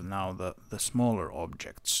 We have now the smaller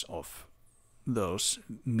objects of those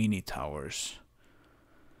mini towers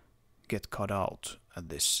get cut out at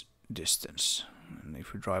this distance, and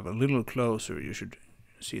if we drive a little closer, you should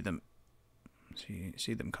see them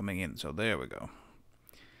coming in. So there we go.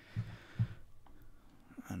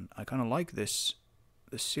 And I kind of like this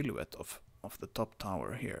silhouette of the top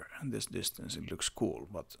tower here and this distance. It looks cool,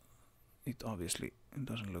 but it obviously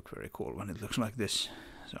doesn't look very cool when it looks like this.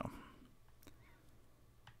 So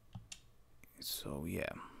So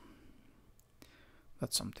yeah,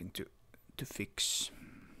 that's something to fix.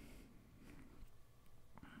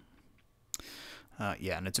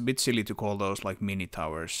 Yeah, and it's a bit silly to call those like mini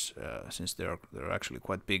towers, since they're actually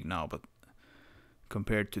quite big now. But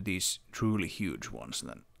compared to these truly huge ones,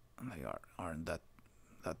 then they aren't that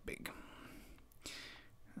big.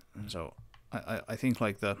 And so I think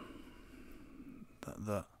like the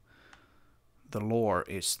lore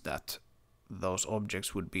is that those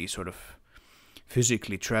objects would be sort of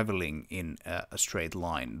physically traveling in a straight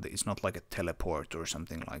line. It's not like a teleport or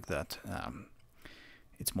something like that.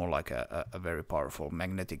 It's more like a very powerful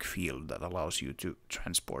magnetic field that allows you to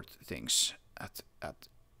transport things at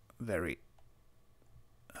very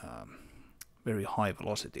very high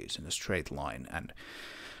velocities in a straight line and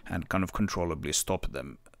kind of controllably stop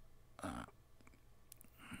them.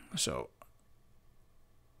 So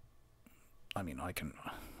I mean, I can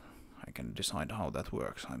decide how that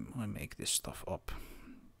works. I make this stuff up,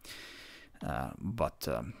 but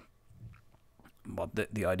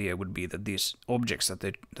the idea would be that these objects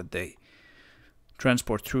that they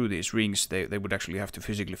transport through these rings, they would actually have to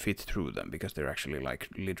physically fit through them, because they're actually like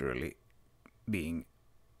literally being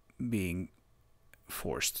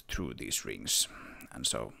forced through these rings. And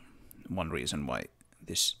so one reason why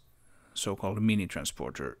this so-called mini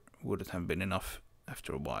transporter wouldn't have been enough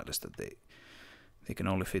after a while is that they can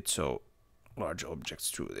only fit so large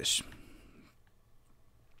objects through this,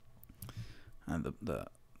 and the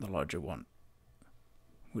larger one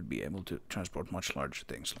would be able to transport much larger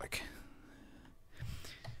things, like,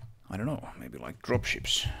 I don't know, maybe like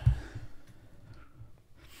dropships.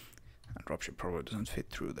 A dropship probably doesn't fit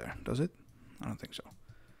through there, does it? I don't think so.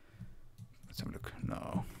 Let's have a look.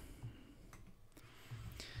 No.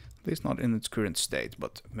 At least not in its current state,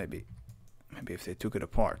 but maybe if they took it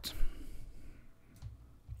apart,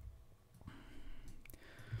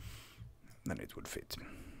 then it would fit.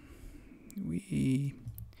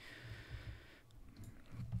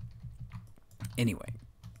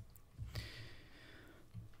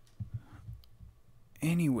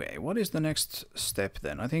 Anyway, what is the next step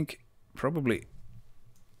then? I think probably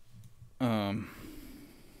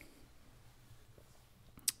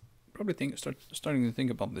starting to think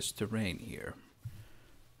about this terrain here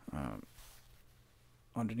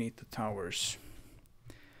underneath the towers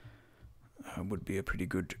would be a pretty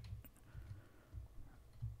good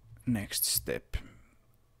next step.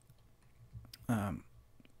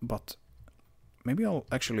 But maybe I'll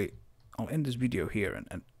end this video here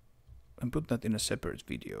and put that in a separate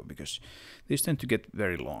video, because these tend to get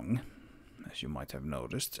very long, as you might have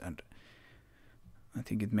noticed, and I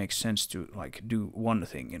think it makes sense to like do one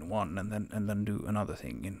thing in one and then do another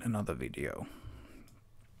thing in another video.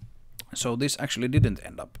 So this actually didn't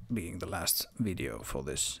end up being the last video for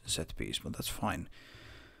this set piece, but that's fine.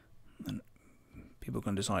 And people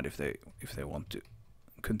can decide if they want to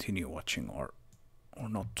continue watching or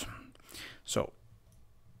not. So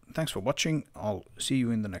thanks for watching. I'll see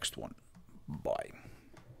you in the next one. Bye.